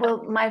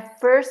 Well, my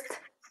first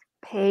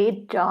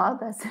paid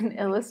job as an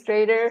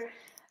illustrator,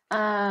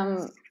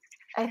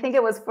 I think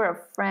it was for a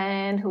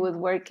friend who was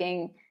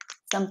working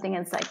something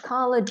in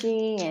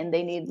psychology, and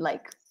they need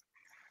like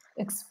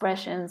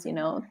expressions, you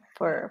know,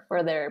 for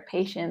their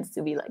patients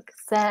to be like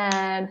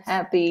sad,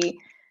 happy.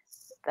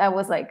 That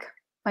was like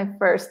my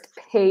first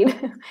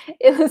paid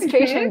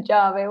illustration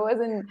job. It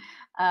wasn't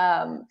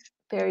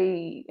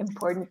very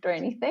important or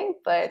anything,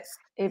 but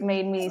it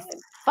made me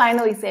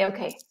finally say,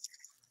 okay,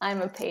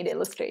 I'm a paid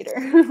illustrator.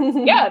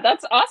 Yeah,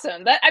 that's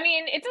awesome. I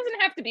mean, it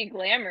doesn't have to be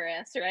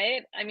glamorous,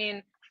 right? I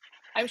mean,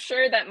 I'm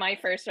sure that my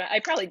first one, I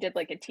probably did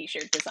like a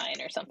t-shirt design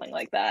or something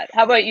like that.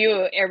 How about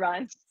you,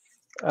 Ervan?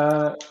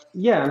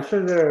 Yeah, I'm sure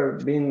there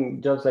have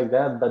been jobs like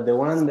that, but the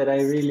one that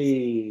I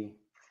really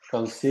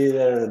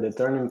consider the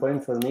turning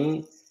point for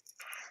me,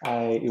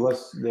 it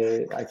was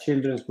a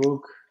children's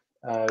book.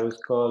 It was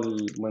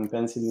called When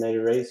Pencil Made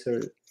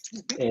Eraser,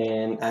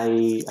 and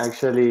I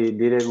actually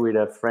did it with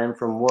a friend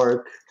from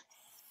work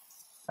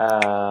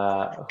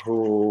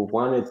who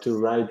wanted to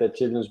write a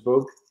children's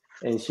book,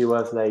 and she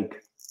was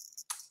like,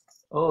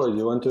 "Oh,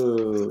 you want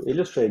to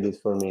illustrate this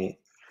for me?"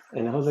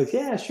 And I was like,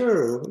 "Yeah,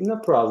 sure, no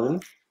problem."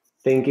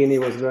 Thinking it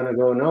was gonna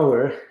go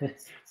nowhere.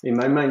 In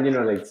my mind,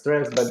 like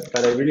stress,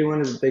 but I really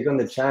wanted to take on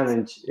the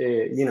challenge.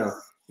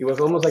 It was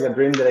almost like a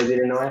dream that I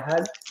didn't know I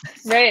had.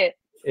 Right.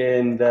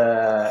 And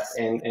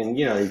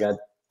it got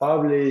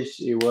published.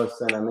 It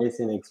was an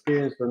amazing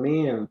experience for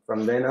me, and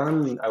from then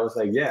on, I was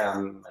like, yeah,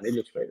 I'm an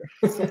illustrator.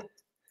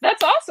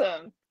 That's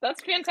awesome.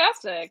 That's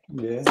fantastic.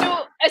 Yeah.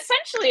 So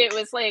essentially, it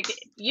was like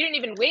you didn't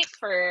even wait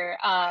for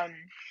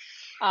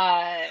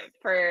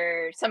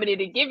somebody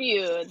to give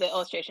you the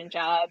illustration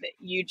job.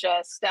 You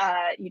just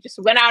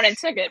went out and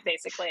took it,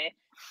 basically.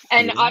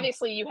 And Yeah.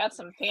 obviously, you have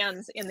some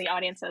fans in the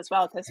audience as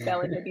well, because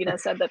Belle and Medina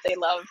said that they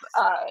love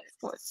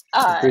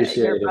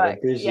your book.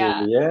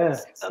 Yeah.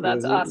 So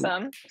that's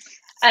awesome.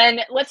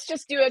 And let's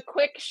just do a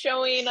quick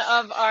showing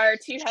of our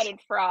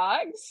two-headed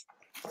frogs.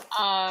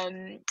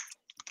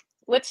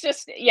 Let's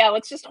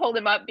just hold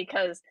him up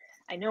because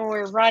I know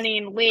we're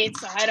running late,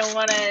 so I don't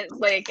want to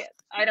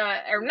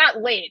or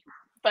not late,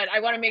 but I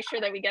want to make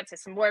sure that we get to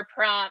some more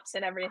prompts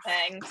and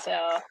everything.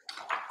 So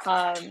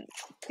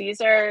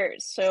these are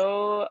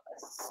so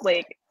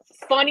like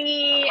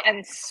funny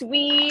and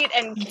sweet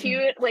and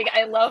cute. Like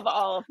I love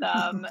all of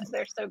them.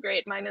 They're so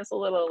great. Mine is a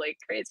little like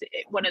crazy.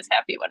 One is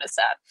happy, one is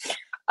sad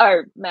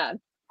or mad.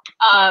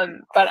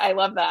 But I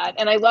love that.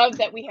 And I love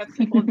that we have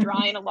people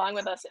drawing along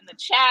with us in the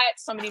chat.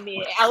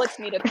 Alex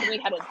made a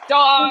 3-headed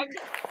dog.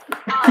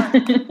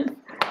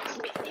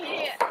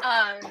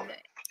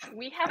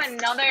 We have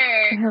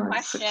another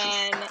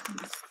question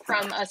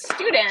from a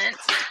student.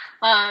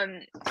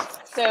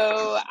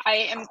 So I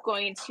am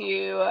going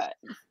to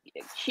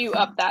queue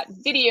up that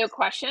video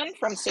question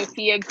from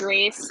Sophia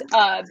Grace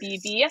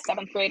BV, a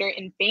 7th grader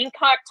in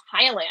Bangkok,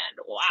 Thailand.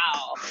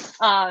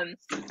 Wow.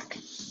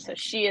 So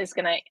she is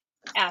going to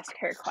ask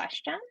her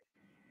question.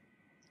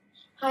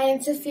 Hi,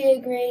 I'm Sophia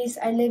Grace.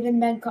 I live in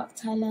Bangkok,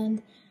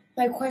 Thailand.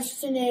 My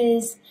question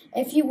is,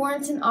 if you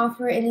weren't an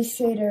author or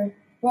illustrator,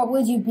 what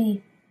would you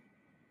be?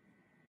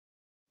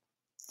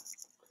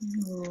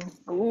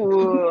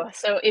 Ooh,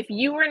 so if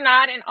you were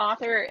not an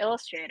author or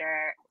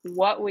illustrator,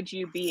 what would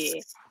you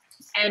be?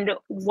 And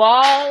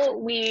while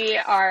we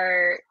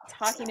are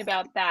talking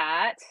about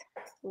that,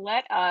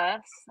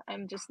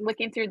 I'm just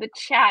looking through the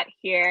chat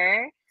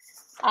here,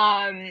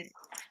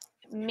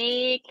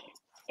 make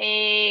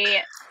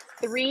a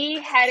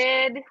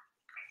 3-headed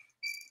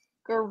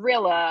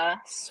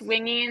gorilla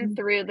swinging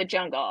through the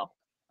jungle?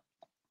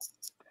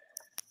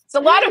 It's a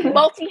lot of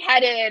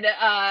multi-headed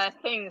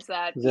things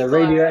that It's a people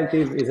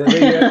radioactive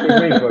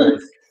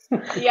rainforest.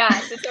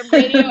 Yes, it's a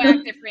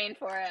radioactive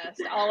rainforest.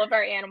 All of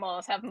our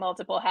animals have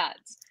multiple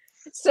heads.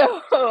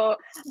 So,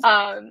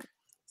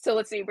 so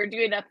let's see. We're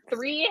doing a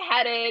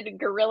 3-headed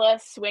gorilla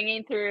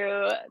swinging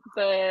through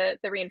the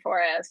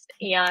rainforest,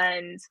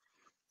 and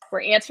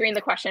we're answering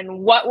the question: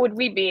 what would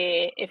we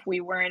be if we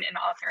weren't an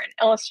author and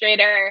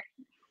illustrator?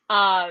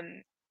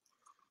 And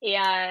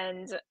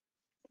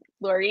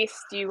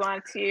Laurice, do you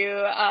want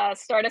to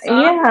start us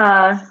off?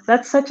 Yeah,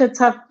 that's such a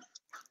tough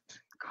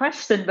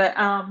question, but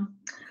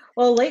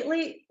well,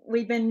 lately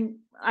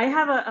I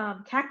have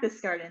a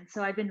cactus garden,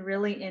 so I've been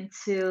really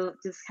into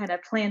just kind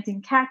of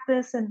planting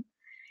cactus and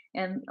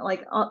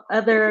like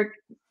other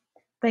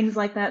things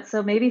like that.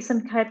 So maybe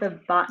some type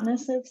of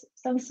botanist of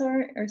some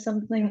sort or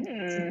something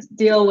to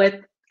deal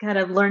with kind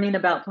of learning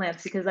about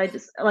plants, because I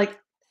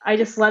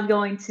just love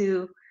going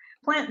to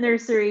plant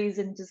nurseries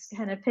and just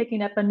kind of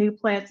picking up a new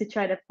plant to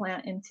try to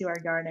plant into our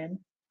garden.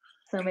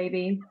 So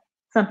maybe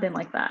something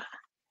like that.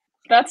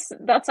 That's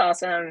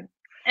awesome.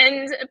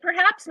 And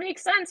perhaps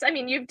makes sense. I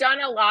mean, you've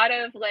done a lot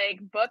of like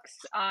books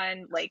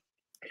on like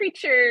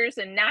creatures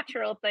and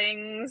natural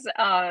things.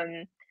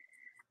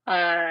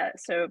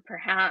 So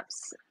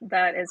perhaps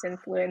that is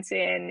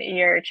influencing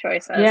your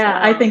choice as Yeah,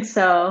 well. I think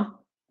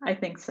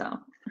so.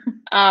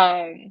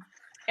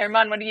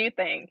 Herman, what do you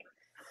think?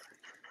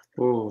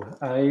 Oh,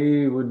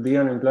 I would be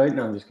unemployed.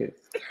 No, I'm just kidding.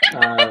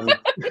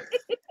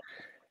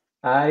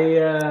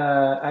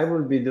 I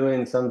would be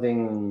doing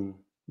something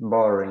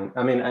boring.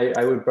 I mean,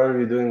 I would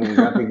probably be doing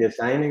graphic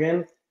design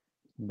again,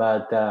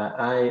 but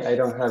I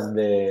don't have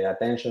the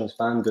attention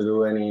span to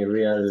do any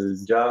real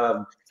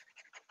job.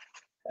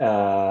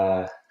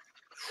 I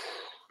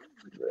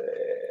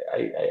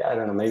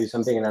don't know, maybe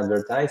something in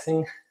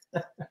advertising.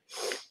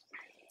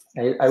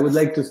 I would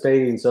like to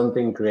stay in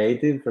something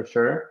creative for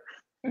sure.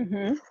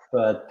 Mm-hmm.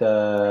 But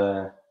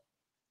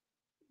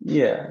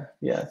yeah,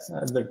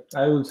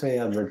 I would say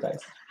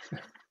advertising.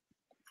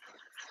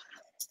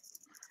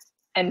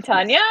 And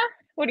Tanya,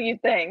 what do you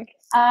think?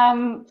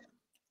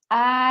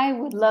 I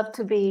would love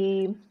to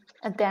be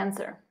a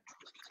dancer.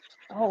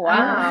 Oh,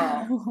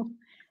 wow.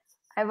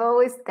 I've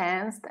always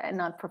danced, and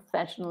not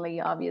professionally,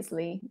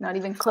 obviously, not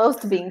even close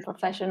to being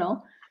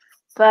professional.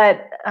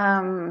 But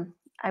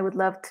I would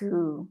love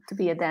to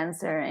be a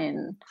dancer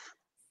and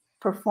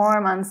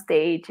perform on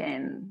stage,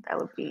 and that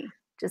would be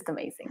just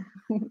amazing.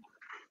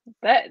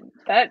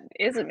 That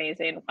is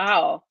amazing.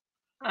 Wow.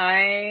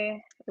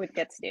 I would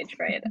get stage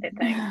fright, I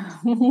think.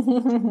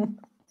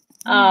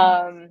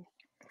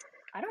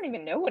 I don't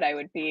even know what I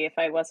would be if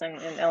I wasn't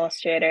an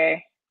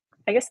illustrator.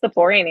 I guess the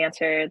boring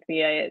answer would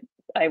be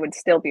I would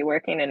still be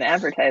working in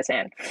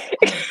advertising.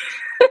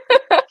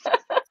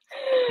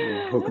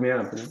 Hook me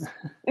up.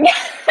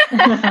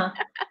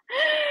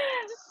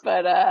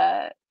 But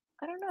I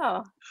don't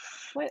know.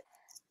 What?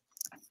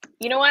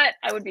 You know what?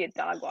 I would be a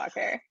dog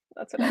walker.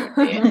 That's what I would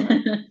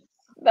be.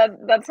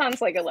 That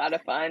sounds like a lot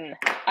of fun.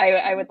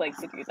 I would like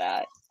to do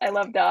that. I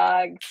love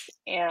dogs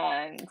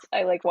and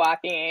I like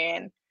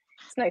walking.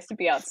 It's nice to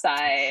be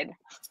outside.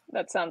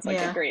 That sounds like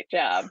a great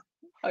job.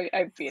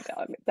 I'd be a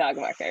dog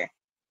walker.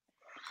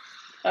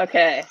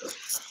 Okay.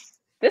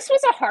 This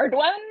was a hard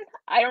one.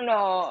 I don't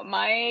know.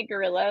 My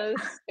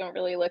gorillas don't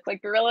really look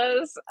like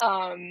gorillas.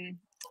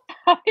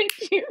 How did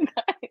you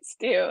guys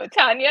do?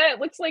 Tanya, it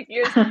looks like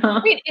yours.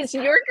 Wait, is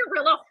your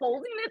gorilla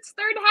holding its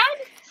third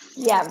head?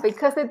 Yeah,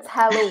 because it's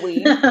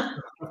Halloween.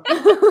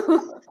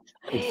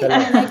 And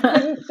I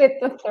couldn't fit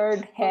the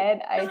third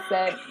head. I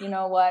said, you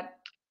know what?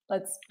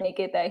 Let's make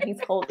it that he's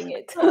holding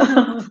it.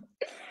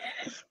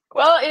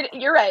 Well,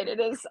 you're right.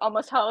 It is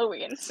almost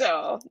Halloween,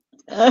 so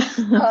I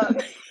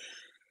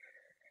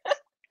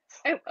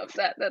love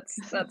that.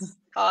 That's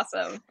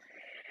awesome.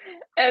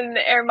 And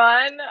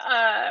Herman,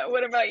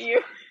 what about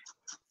you?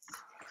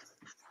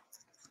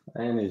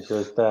 And he's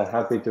just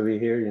happy to be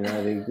here. You know,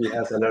 I think he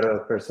has a lot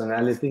of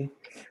personality.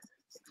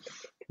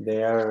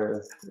 They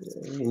are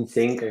in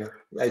sync.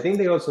 I think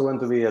they also want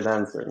to be a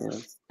dancer. You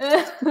know?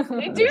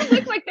 They do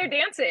look like they're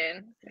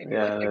dancing.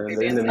 Yeah, they're in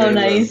the dancing. middle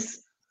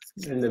nice.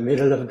 In the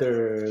middle of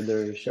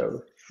their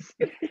show.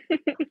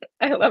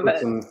 I love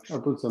it.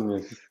 I'll put some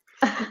music.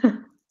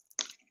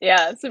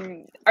 Yeah.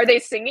 Are they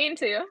singing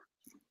too?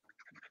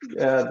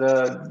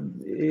 Yeah,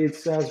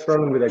 it has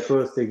problem with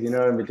acoustics, you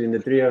know, between the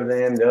three of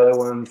them. The other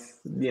ones,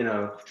 you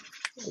know,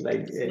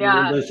 like they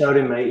shout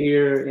in my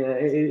ear. You know,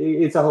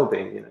 it's a whole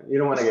thing. You know, you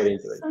don't want to get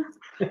into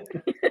it.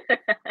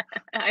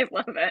 I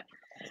love it.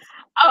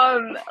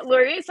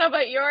 Laurice, how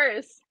about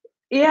yours?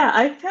 Yeah,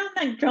 I found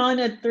that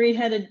drawing a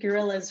 3-headed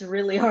gorilla is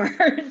really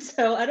hard.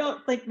 So I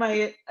don't think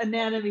my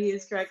anatomy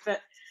is correct,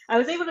 but I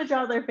was able to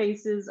draw their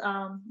faces.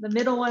 The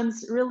middle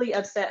one's really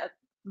upset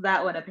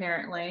that one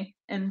apparently,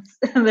 and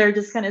they're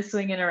just kind of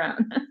swinging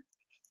around.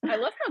 I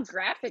love how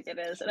graphic it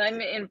is, and I'm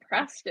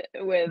impressed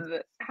with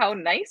how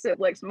nice it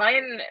looks.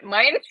 Mine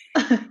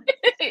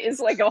is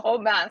like a whole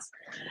mess.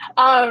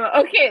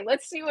 Okay,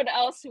 let's see what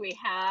else we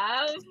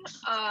have.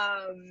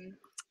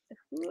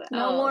 Who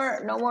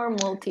else? No more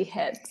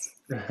multi-heads.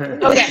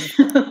 Okay.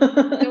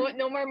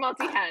 No more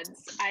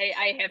multi-heads.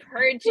 I have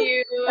heard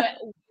you.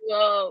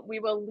 We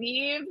will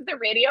leave the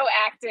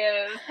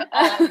radioactive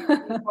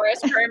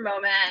forest for a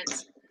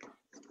moment.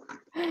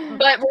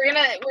 But we're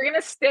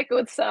gonna stick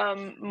with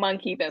some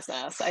monkey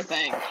business, I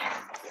think.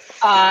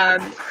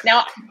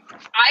 Now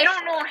I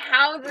don't know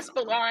how this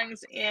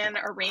belongs in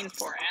a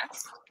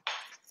rainforest.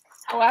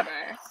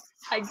 However,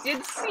 I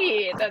did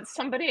see that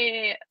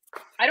somebody,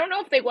 I don't know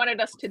if they wanted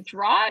us to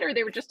draw it or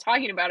they were just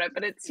talking about it,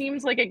 but it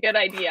seems like a good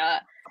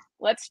idea.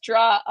 Let's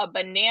draw a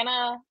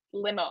banana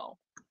limo.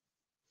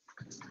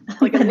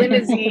 Like a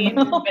limousine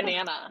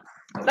banana.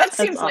 That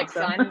seems like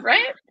fun,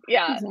 right?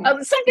 Yeah.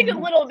 Something a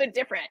little bit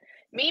different.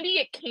 Maybe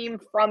it came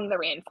from the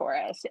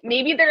rainforest.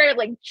 Maybe there are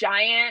like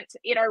giant,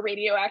 in our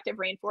radioactive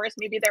rainforest,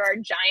 maybe there are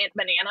giant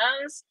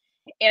bananas.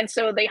 And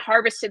so they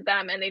harvested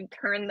them and they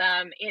turned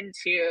them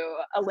into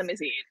a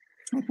limousine.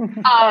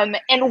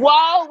 And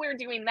while we're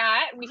doing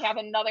that, we have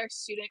another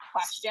student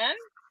question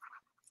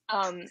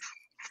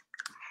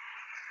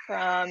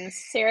from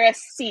Sarah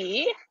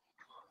C.,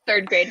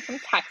 3rd grade from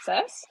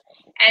Texas.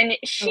 And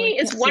she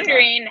is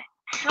wondering,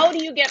 how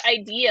do you get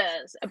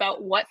ideas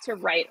about what to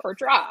write or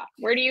draw?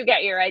 Where do you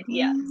get your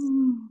ideas?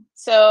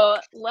 So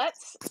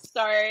let's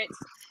start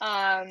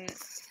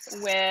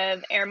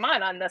with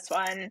Erman on this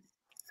one.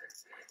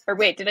 Or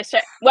wait, did I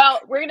start? Well,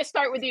 we're going to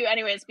start with you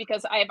anyways,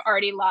 because I have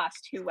already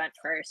lost who went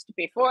first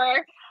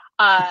before.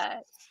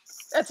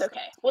 That's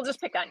okay. We'll just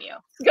pick on you.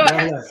 Go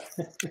ahead.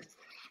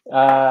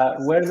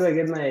 Where do I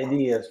get my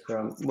ideas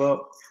from?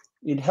 Well,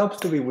 it helps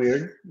to be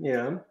weird, you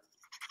know.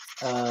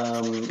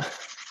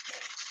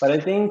 But I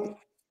think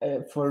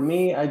for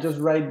me, I just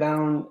write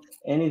down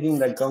anything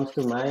that comes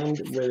to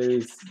mind, whether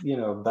it's, you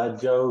know, bad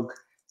joke,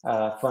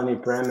 funny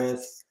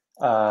premise,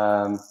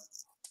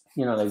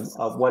 you know, like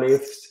a what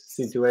if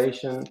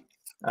situation.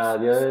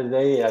 The other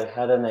day I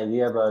had an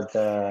idea about,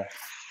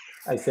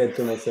 I said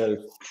to myself,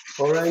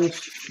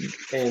 orange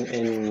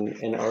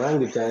and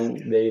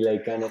orangutan, they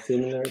like kind of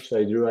similar. So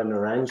I drew an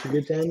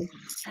orangutan.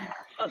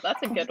 Oh,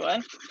 that's a good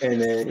one.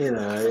 And then, you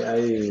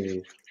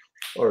know,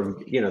 or,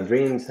 you know,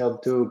 dreams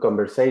help too,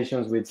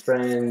 conversations with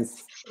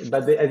friends.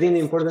 But I think the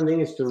important thing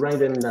is to write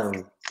them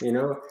down, you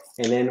know,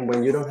 and then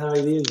when you don't have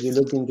ideas, you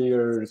look into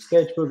your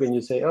sketchbook and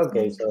you say,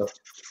 okay, so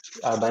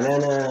a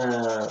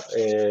banana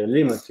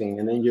limousine,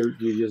 and then you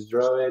just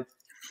draw it.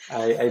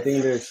 I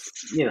think there's,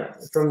 you know,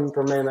 from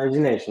my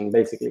imagination,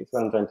 basically, is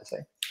what I'm trying to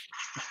say.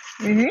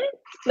 Mm-hmm.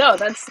 No,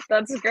 that's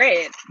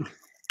great.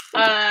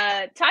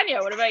 Tanya,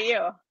 what about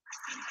you?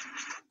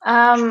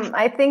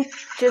 I think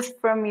just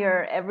from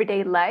your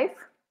everyday life,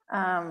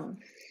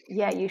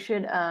 yeah, you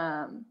should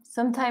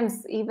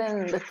sometimes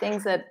even the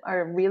things that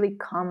are really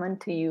common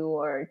to you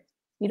or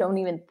you don't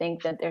even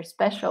think that they're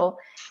special,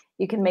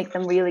 you can make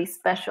them really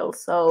special.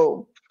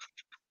 So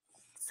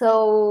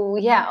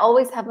yeah,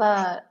 always have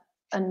a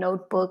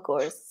notebook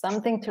or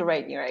something to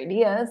write your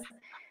ideas,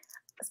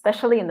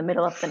 especially in the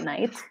middle of the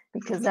night,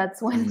 because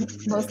that's when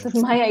most of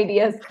my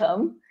ideas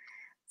come.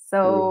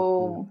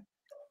 So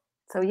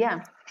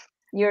yeah,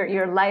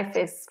 your life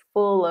is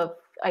full of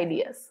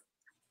ideas.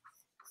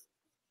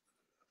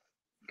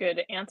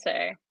 Good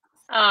answer.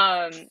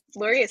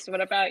 Luis,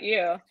 what about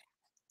you?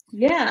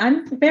 Yeah,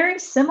 I'm very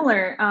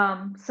similar.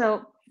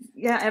 So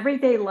yeah,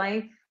 everyday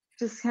life,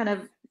 just kind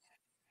of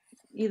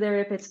either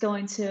if it's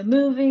going to a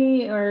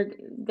movie or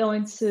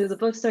going to the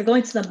bookstore,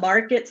 going to the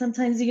market,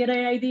 sometimes you get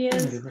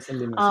ideas.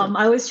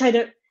 I always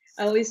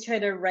try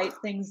to write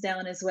things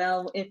down as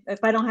well.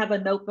 If I don't have a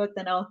notebook,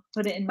 then I'll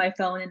put it in my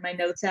phone in my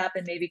notes app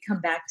and maybe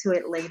come back to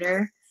it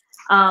later.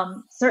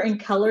 Certain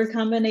color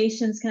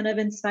combinations kind of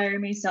inspire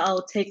me, so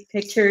I'll take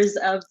pictures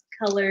of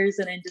colors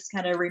and then just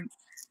kind of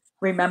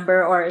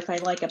remember, or if I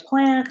like a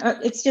plant,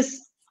 it's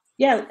just,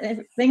 yeah,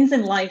 things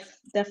in life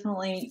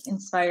definitely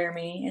inspire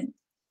me and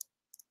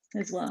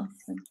as well.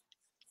 So.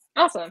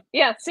 Awesome.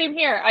 Yeah, same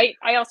here.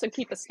 I also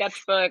keep a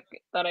sketchbook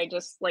that I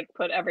just like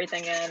put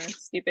everything in,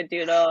 stupid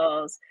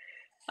doodles,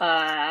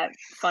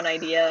 fun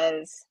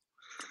ideas.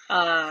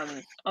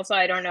 Also,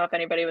 I don't know if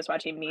anybody was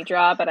watching me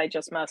draw, but I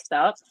just messed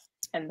up,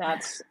 and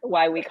that's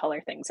why we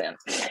color things in.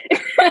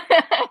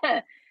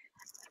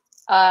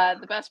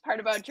 The best part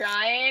about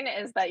drawing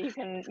is that you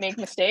can make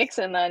mistakes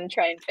and then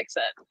try and fix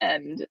it.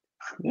 And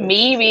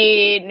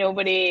maybe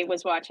nobody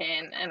was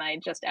watching and I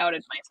just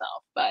outed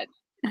myself, but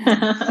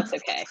that's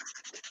okay.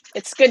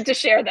 It's good to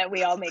share that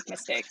we all make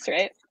mistakes,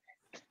 right?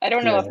 I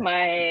don't know if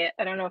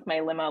my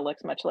limo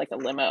looks much like a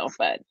limo,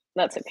 but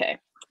that's okay.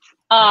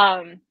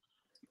 I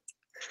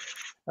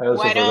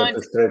also forgot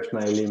to stretch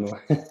my limo.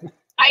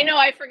 I know,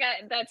 I forgot.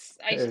 I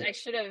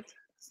should have.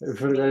 I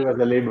forgot it was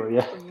a limo,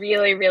 yeah.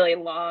 Really, really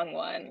long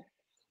one.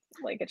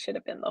 Like it should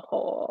have been the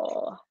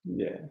whole.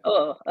 Yeah.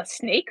 Oh, a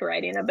snake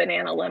riding a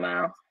banana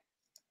limo.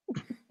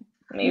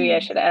 Maybe I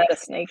should add a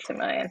snake to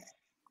mine.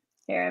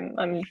 Here,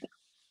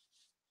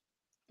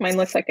 mine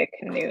looks like a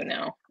canoe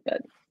now,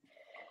 but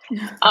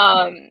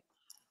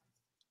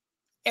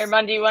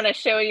Herman, do you want to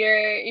show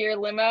your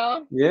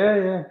limo?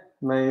 Yeah.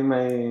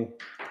 My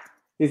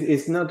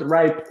it's not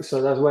ripe,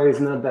 so that's why it's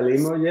not a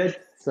limo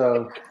yet.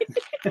 So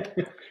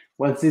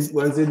once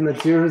it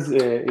matures,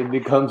 it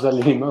becomes a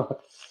limo.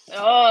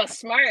 Oh,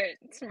 smart.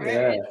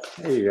 Yeah,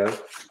 there you go.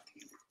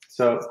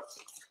 So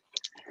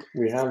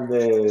we have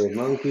the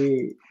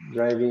monkey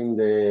driving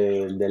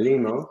the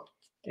limo,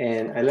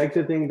 and I like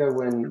to think that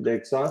when the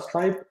exhaust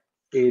pipe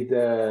it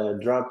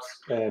drops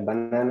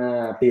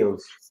banana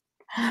peels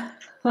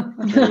when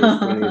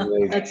it's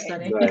like That's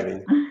funny.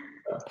 driving.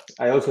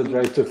 I also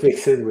try to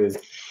fix it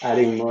with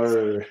adding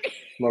more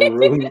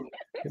room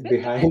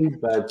behind,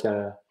 but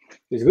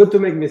it's good to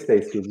make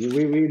mistakes, kids.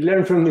 We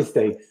learn from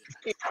mistakes.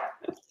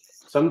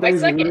 Sometimes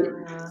sometimes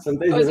the sorry,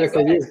 best go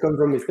ahead. ideas come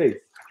from mistakes.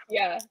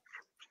 Yeah,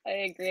 I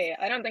agree.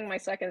 I don't think my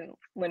second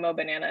limo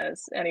banana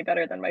is any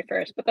better than my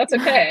first, but that's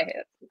okay.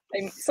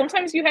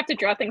 Sometimes you have to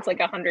draw things like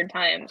 100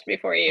 times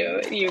before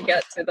you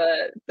get to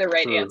the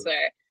right True.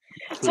 answer.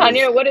 True.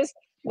 Tanya, what is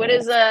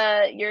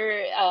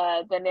your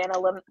banana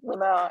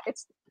limo?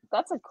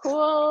 That's a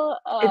cool.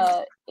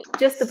 It's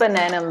just a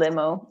banana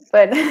limo,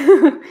 but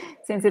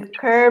since it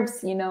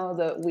curves, you know,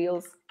 the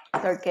wheels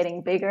start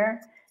getting bigger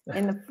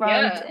in the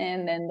front, Yeah.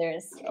 and then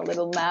there's a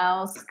little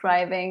mouse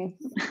driving.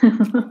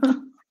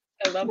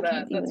 I love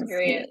that. That's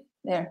great.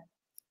 There.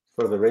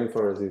 For the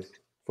rainforest is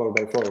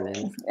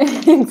 4x4.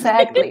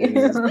 Exactly.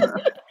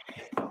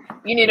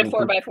 You need a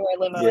 4x4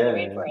 limo in the Yeah,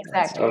 rainforest.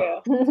 that's That's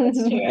true. That's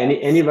true.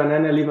 Any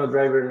banana limo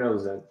driver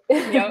knows that.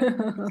 Yep.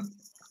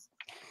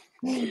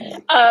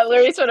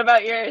 Luis, what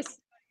about yours?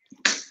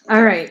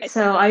 All right,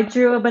 so I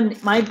drew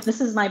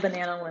this is my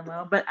banana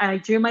limo, but I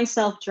drew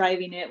myself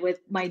driving it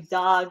with my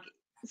dog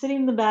sitting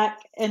in the back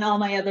and all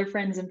my other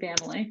friends and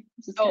family.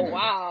 Oh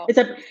wow!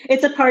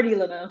 It's a party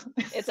limo.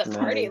 It's a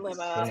party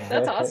limo.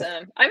 That's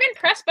awesome. I'm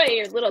impressed by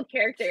your little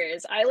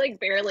characters. I like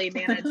barely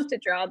managed to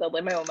draw the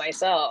limo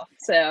myself.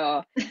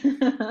 So,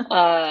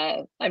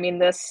 I mean,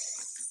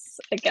 this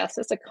I guess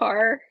is a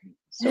car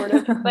sort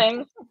of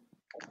thing.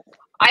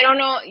 I don't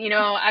know. You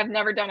know, I've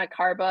never done a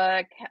car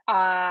book.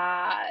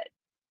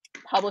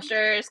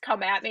 Publishers,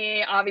 come at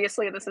me.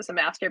 Obviously, this is a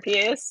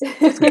masterpiece.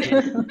 Just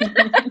kidding.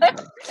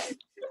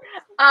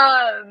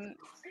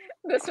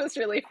 This was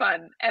really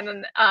fun, and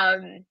then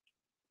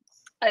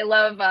I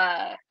love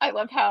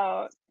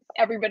how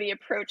everybody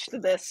approached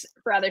this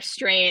rather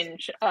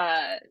strange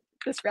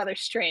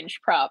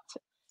prompt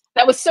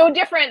that was so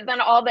different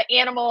than all the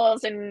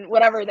animals and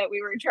whatever that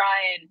we were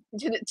drawing.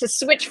 To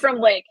switch from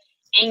like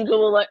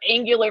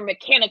angular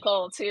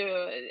mechanical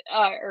to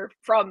or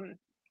from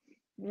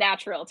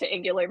natural to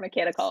angular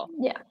mechanical.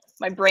 Yeah,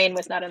 my brain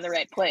was not in the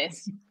right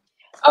place.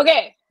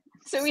 Okay,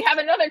 so we have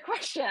another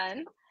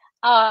question.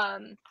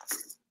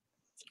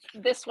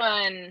 This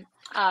one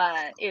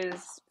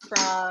is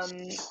from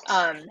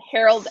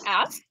Harold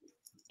App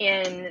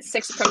in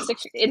sixth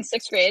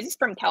grade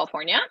from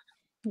California,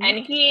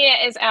 and he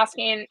is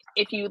asking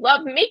if you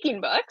love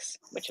making books,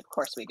 which of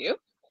course we do.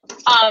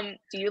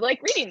 Do you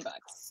like reading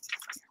books?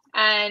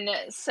 And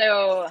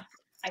so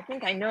I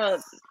think I know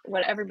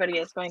what everybody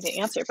is going to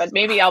answer, but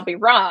maybe I'll be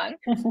wrong.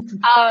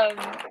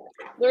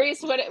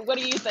 Luis, what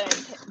do you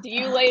think? Do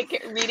you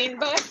like reading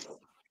books?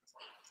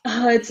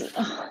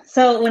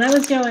 So when I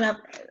was growing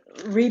up,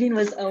 reading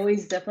was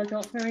always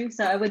difficult for me.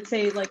 So I would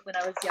say like when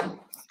I was young,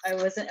 I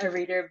wasn't a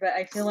reader, but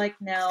I feel like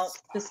now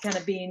just kind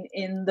of being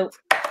in the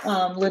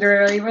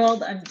literary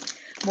world, I'm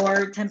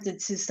more tempted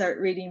to start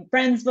reading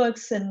friends'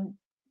 books and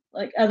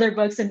like other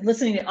books, and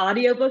listening to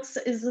audiobooks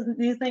is a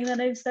new thing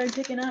that I've started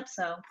picking up.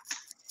 So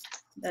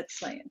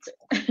that's my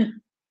answer.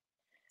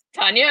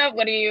 Tanya,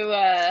 what do you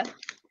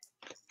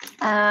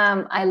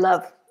I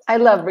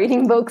love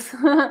reading books.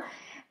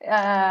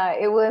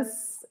 It was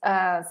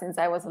since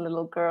I was a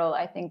little girl,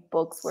 I think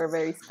books were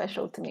very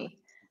special to me.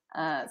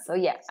 So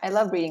yeah, I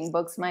love reading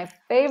books. My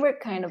favorite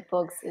kind of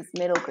books is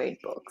middle grade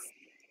books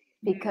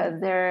because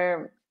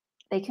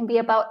they can be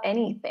about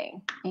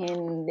anything,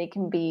 and they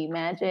can be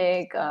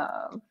magic,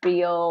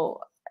 real.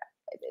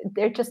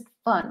 They're just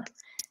fun,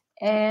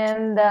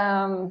 and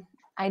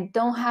I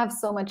don't have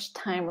so much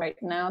time right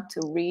now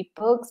to read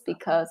books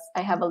because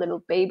I have a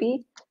little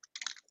baby,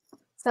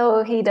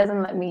 so he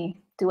doesn't let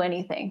me do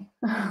anything.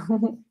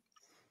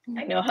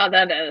 I know how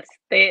that is.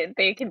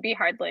 They can be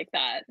hard like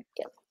that.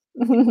 Yep.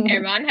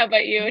 Herman, how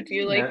about you? Do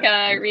you like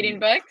reading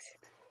books?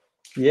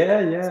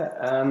 Yeah.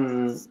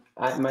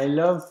 My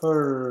love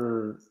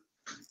for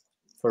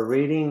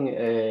reading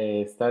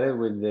started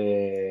with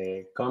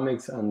the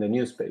comics and the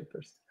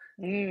newspapers.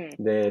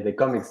 The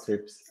comic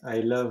strips. I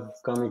love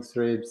comic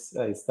strips.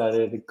 I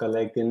started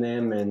collecting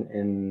them,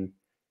 and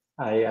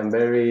I am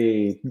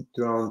very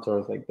drawn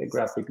towards like the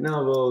graphic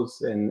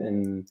novels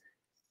and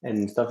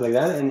stuff like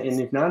that. And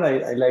if not,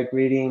 I like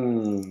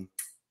reading.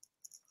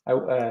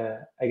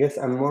 I guess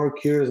I'm more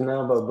curious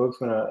now about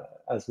books when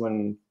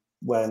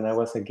I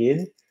was a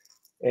kid.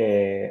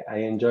 I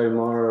enjoy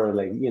more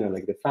like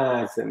like the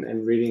facts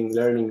and reading,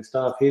 learning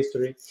stuff,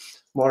 history,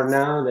 more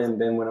now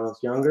than when I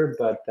was younger.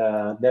 But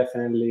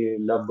definitely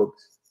love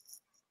books.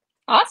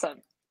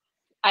 Awesome.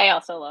 I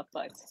also love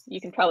books. You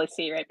can probably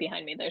see right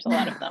behind me. There's a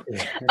lot of them.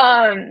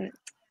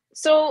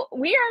 So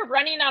we are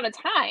running out of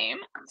time.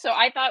 So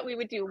I thought we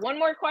would do one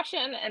more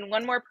question and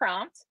one more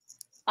prompt.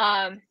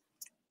 There's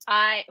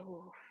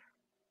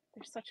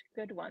such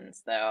good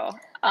ones though.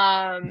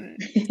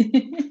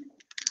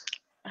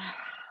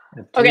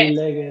 Okay.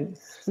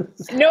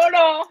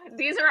 No,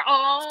 these are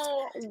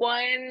all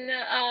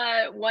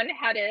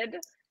one-headed.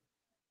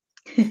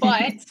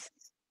 But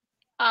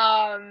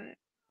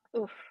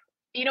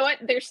you know what?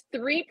 There's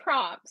 3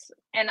 prompts,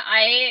 and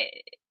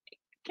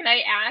can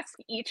I ask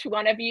each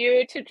one of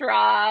you to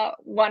draw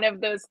one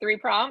of those 3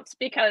 prompts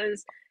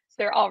because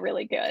they're all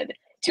really good.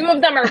 2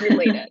 of them are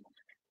related.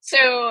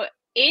 So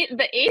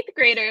the 8th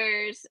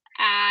graders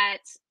at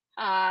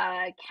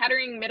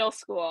Kettering Middle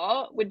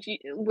School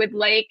would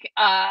like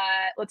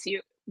let's see,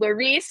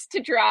 Larice to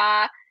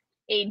draw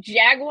a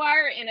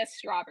jaguar in a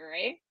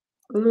strawberry.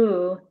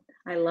 Ooh,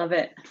 I love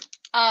it.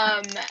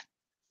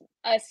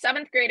 A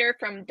 7th grader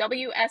from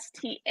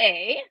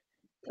WSTA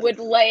would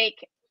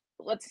like,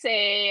 let's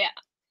say,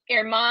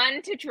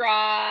 Herman to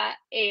draw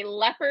a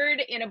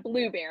leopard in a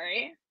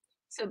blueberry.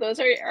 So those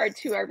are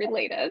 2 are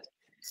related.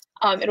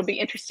 It'll be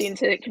interesting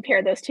to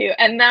compare those 2.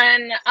 And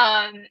then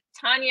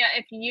Tanya,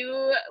 if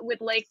you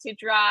would like to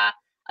draw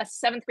a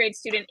 7th grade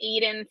student,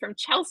 Aiden from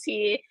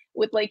Chelsea,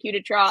 would like you to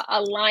draw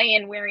a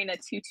lion wearing a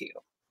tutu.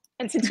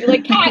 And since you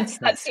like cats,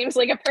 that seems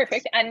like a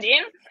perfect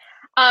ending.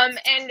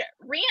 And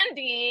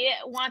Randy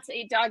wants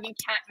a dog and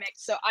cat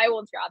mix, so I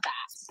will draw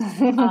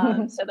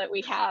that. So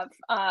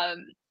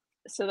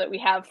that we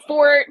have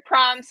 4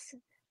 prompts,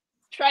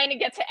 trying to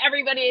get to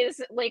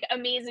everybody's like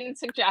amazing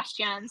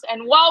suggestions.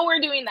 And while we're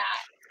doing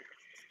that,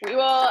 we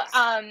will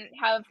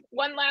have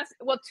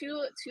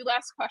two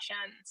last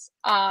questions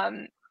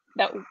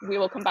that we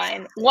will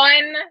combine.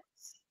 One,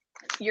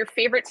 your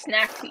favorite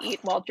snack to eat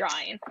while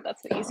drawing.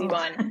 That's the easy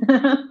one.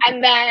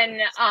 And then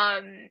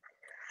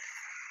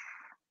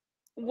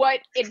what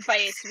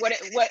advice,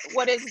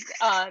 what is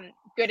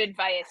good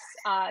advice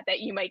that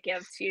you might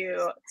give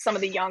to some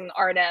of the young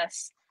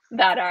artists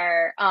that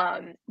are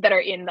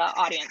in the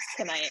audience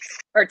tonight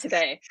or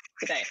today.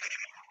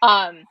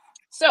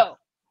 So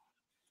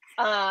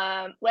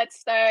let's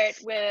start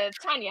with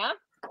Tanya.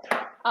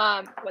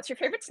 What's your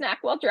favorite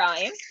snack while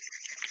drawing?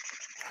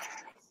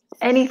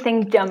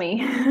 Anything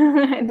yummy.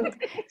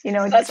 You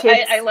know,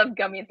 chips, I love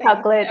gummy things.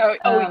 Chocolate.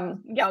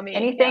 Yummy.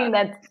 Anything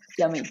that's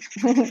yummy.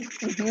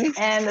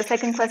 And the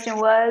second question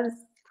was,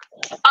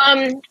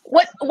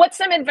 what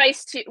some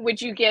advice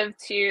would you give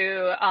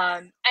to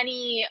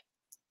any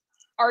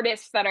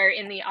artists that are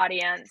in the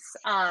audience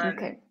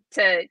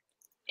to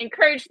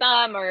encourage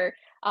them, or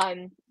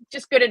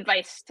just good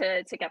advice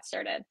to get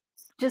started?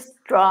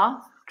 Just draw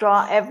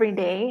every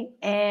day,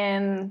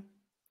 and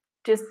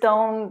just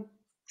don't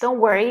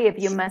worry if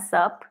you mess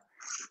up.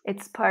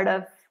 It's part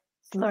of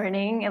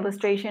learning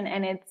illustration,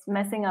 and it's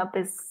messing up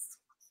is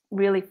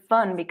really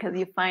fun because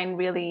you find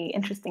really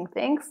interesting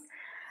things.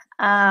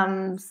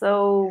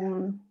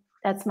 So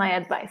that's my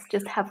advice.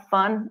 Just have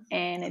fun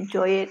and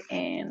enjoy it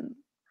and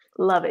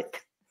love it.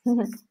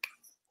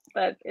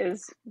 That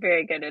is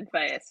very good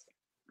advice.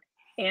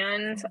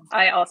 And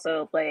I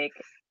also like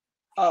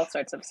all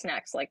sorts of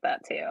snacks like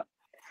that too.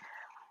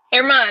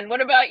 Herman,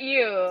 what about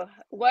you?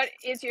 What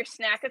is your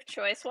snack of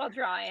choice while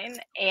drawing,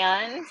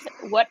 and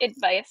what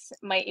advice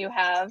might you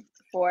have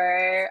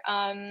for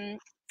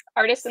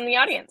artists in the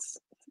audience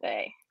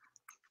today?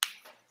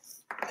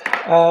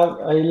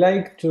 I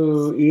like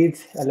to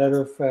eat a lot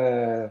of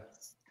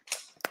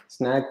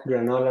snack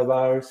granola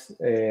bars.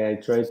 I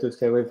try to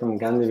stay away from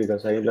candy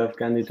because I love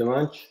candy too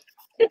much.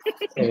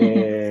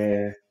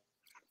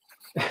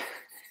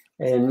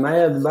 And my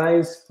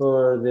advice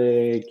for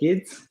the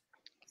kids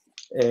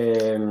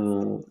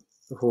who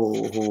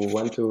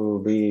want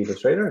to be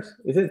illustrators,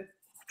 is it?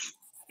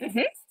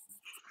 Mm-hmm.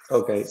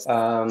 Okay.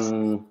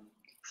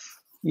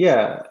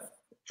 Yeah,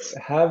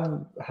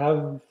 have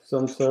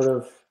some sort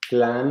of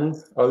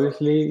plan,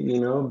 obviously,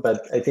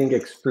 but I think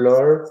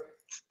explore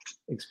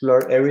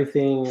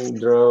everything,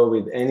 draw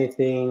with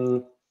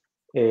anything,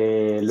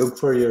 look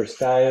for your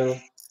style,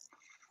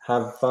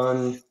 have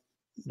fun.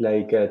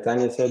 Like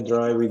Tanya said,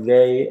 draw every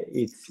day.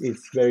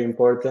 It's very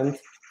important.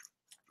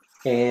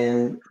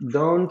 And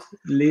don't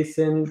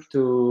listen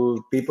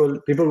to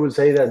people. People will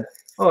say that,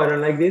 oh, I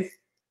don't like this.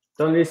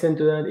 Don't listen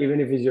to that, even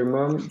if it's your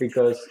mom,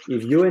 because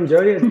if you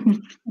enjoy it,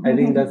 I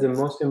think that's the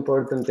most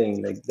important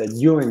thing, like that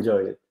you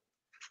enjoy it.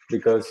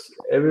 Because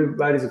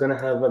everybody's gonna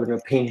have an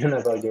opinion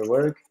about your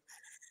work.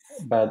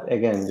 But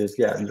again, just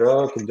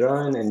draw, keep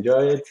drawing,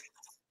 enjoy it,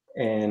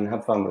 and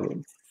have fun with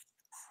it.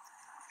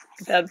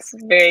 That's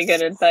very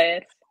good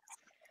advice.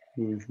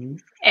 Mm-hmm.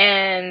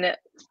 And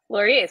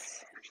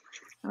Larice,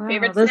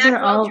 favorite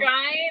snack while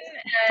drawing?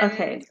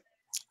 Okay.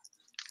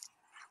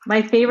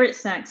 My favorite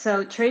snack.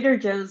 So Trader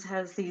Joe's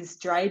has these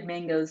dried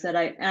mangoes that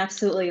I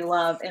absolutely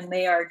love, and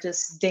they are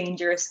just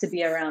dangerous to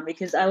be around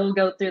because I will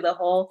go through the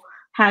whole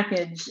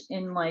package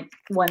in like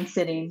one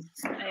sitting.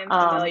 I am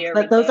familiar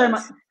but with those are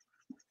my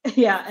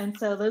and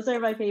so those are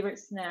my favorite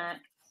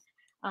snack.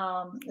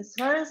 As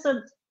far as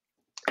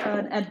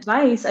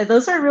advice,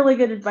 those are really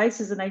good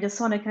advices, and I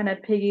just want to kind of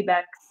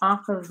piggyback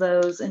off of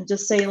those and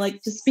just say,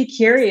 like, just be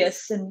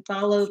curious and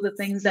follow the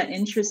things that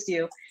interest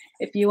you.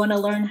 If you want to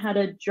learn how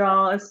to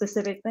draw a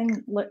specific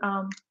thing,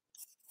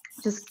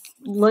 just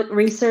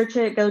research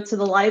it, go to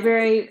the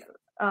library,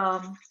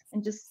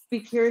 and just be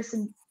curious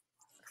and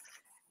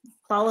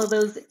follow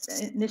those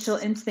initial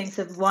instincts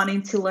of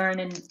wanting to learn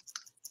and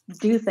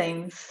do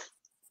things.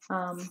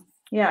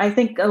 Yeah, I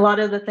think a lot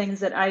of the things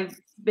that I've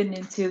been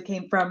into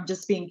came from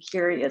just being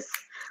curious.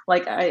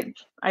 Like I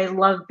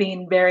love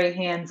being very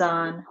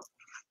hands-on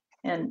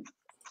and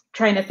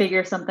trying to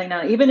figure something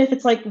out, even if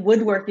it's like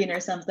woodworking or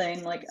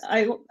something. Like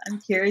I'm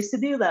curious to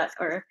do that,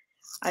 or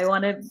I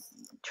want to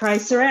try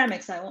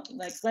ceramics. I want,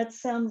 like, that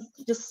sounds,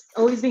 just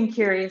always being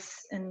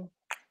curious and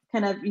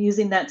kind of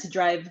using that to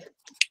drive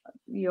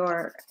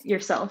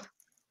yourself.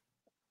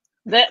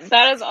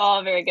 That is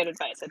all very good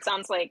advice. It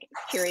sounds like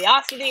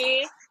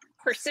curiosity,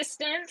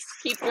 persistence,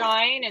 keep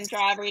drawing and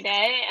draw every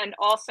day, and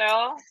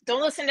also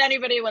don't listen to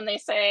anybody when they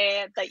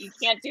say that you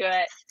can't do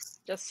it.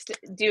 Just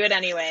do it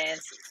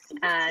anyways,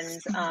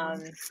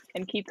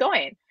 and keep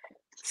going.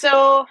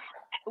 So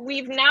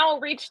we've now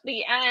reached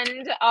the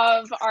end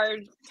of our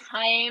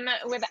time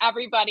with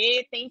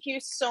everybody. Thank you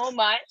so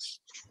much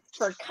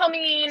for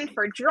coming,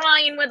 for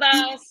drawing with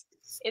us.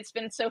 It's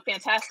been so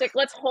fantastic.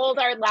 Let's hold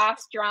our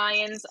last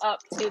drawings up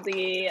to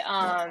the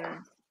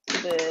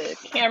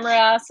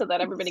camera so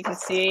that everybody can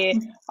see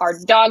our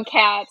dog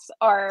cats.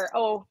 Our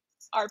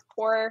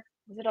poor,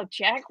 was it a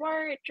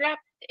jaguar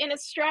dropped in a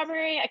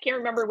strawberry? I can't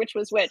remember which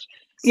was which.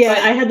 Yeah,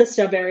 I had the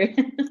strawberry.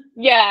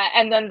 Yeah,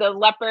 and then the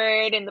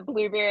leopard and the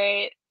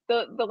blueberry.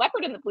 The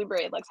leopard and the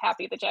blueberry looks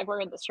happy. The jaguar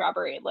and the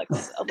strawberry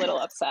looks a little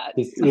upset.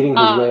 He's eating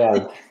his way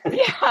out.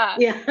 Yeah.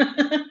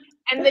 Yeah.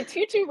 And the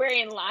tutu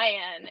wearing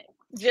lion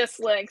just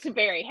looks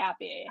very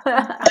happy.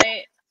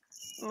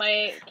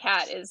 My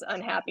cat is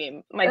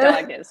unhappy. My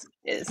dog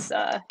is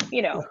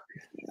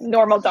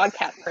normal dog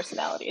cat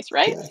personalities,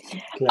 right?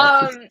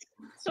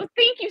 So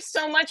thank you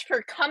so much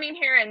for coming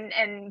here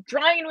and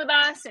drawing with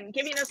us and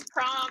giving us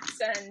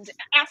prompts and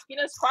asking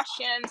us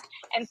questions.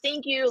 And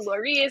thank you,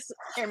 Loris,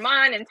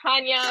 Herman, and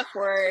Tanya,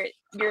 for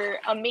your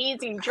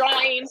amazing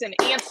drawings and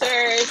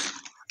answers.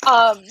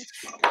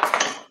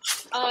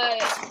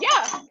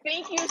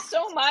 Thank you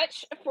so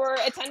much for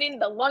attending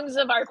the Lungs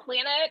of Our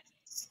Planet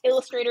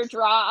Illustrator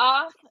Draw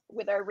Off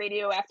with our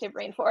radioactive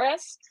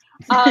rainforest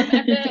at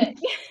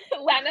the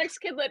Latinx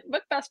Kidlit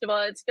Book Festival.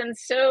 It's been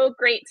so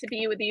great to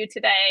be with you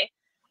today.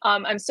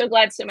 I'm so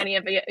glad so many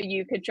of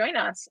you could join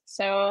us.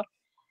 So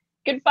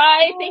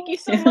goodbye. Thank you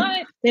so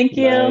much. Thank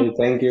you. Bye.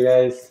 Thank you,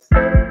 guys.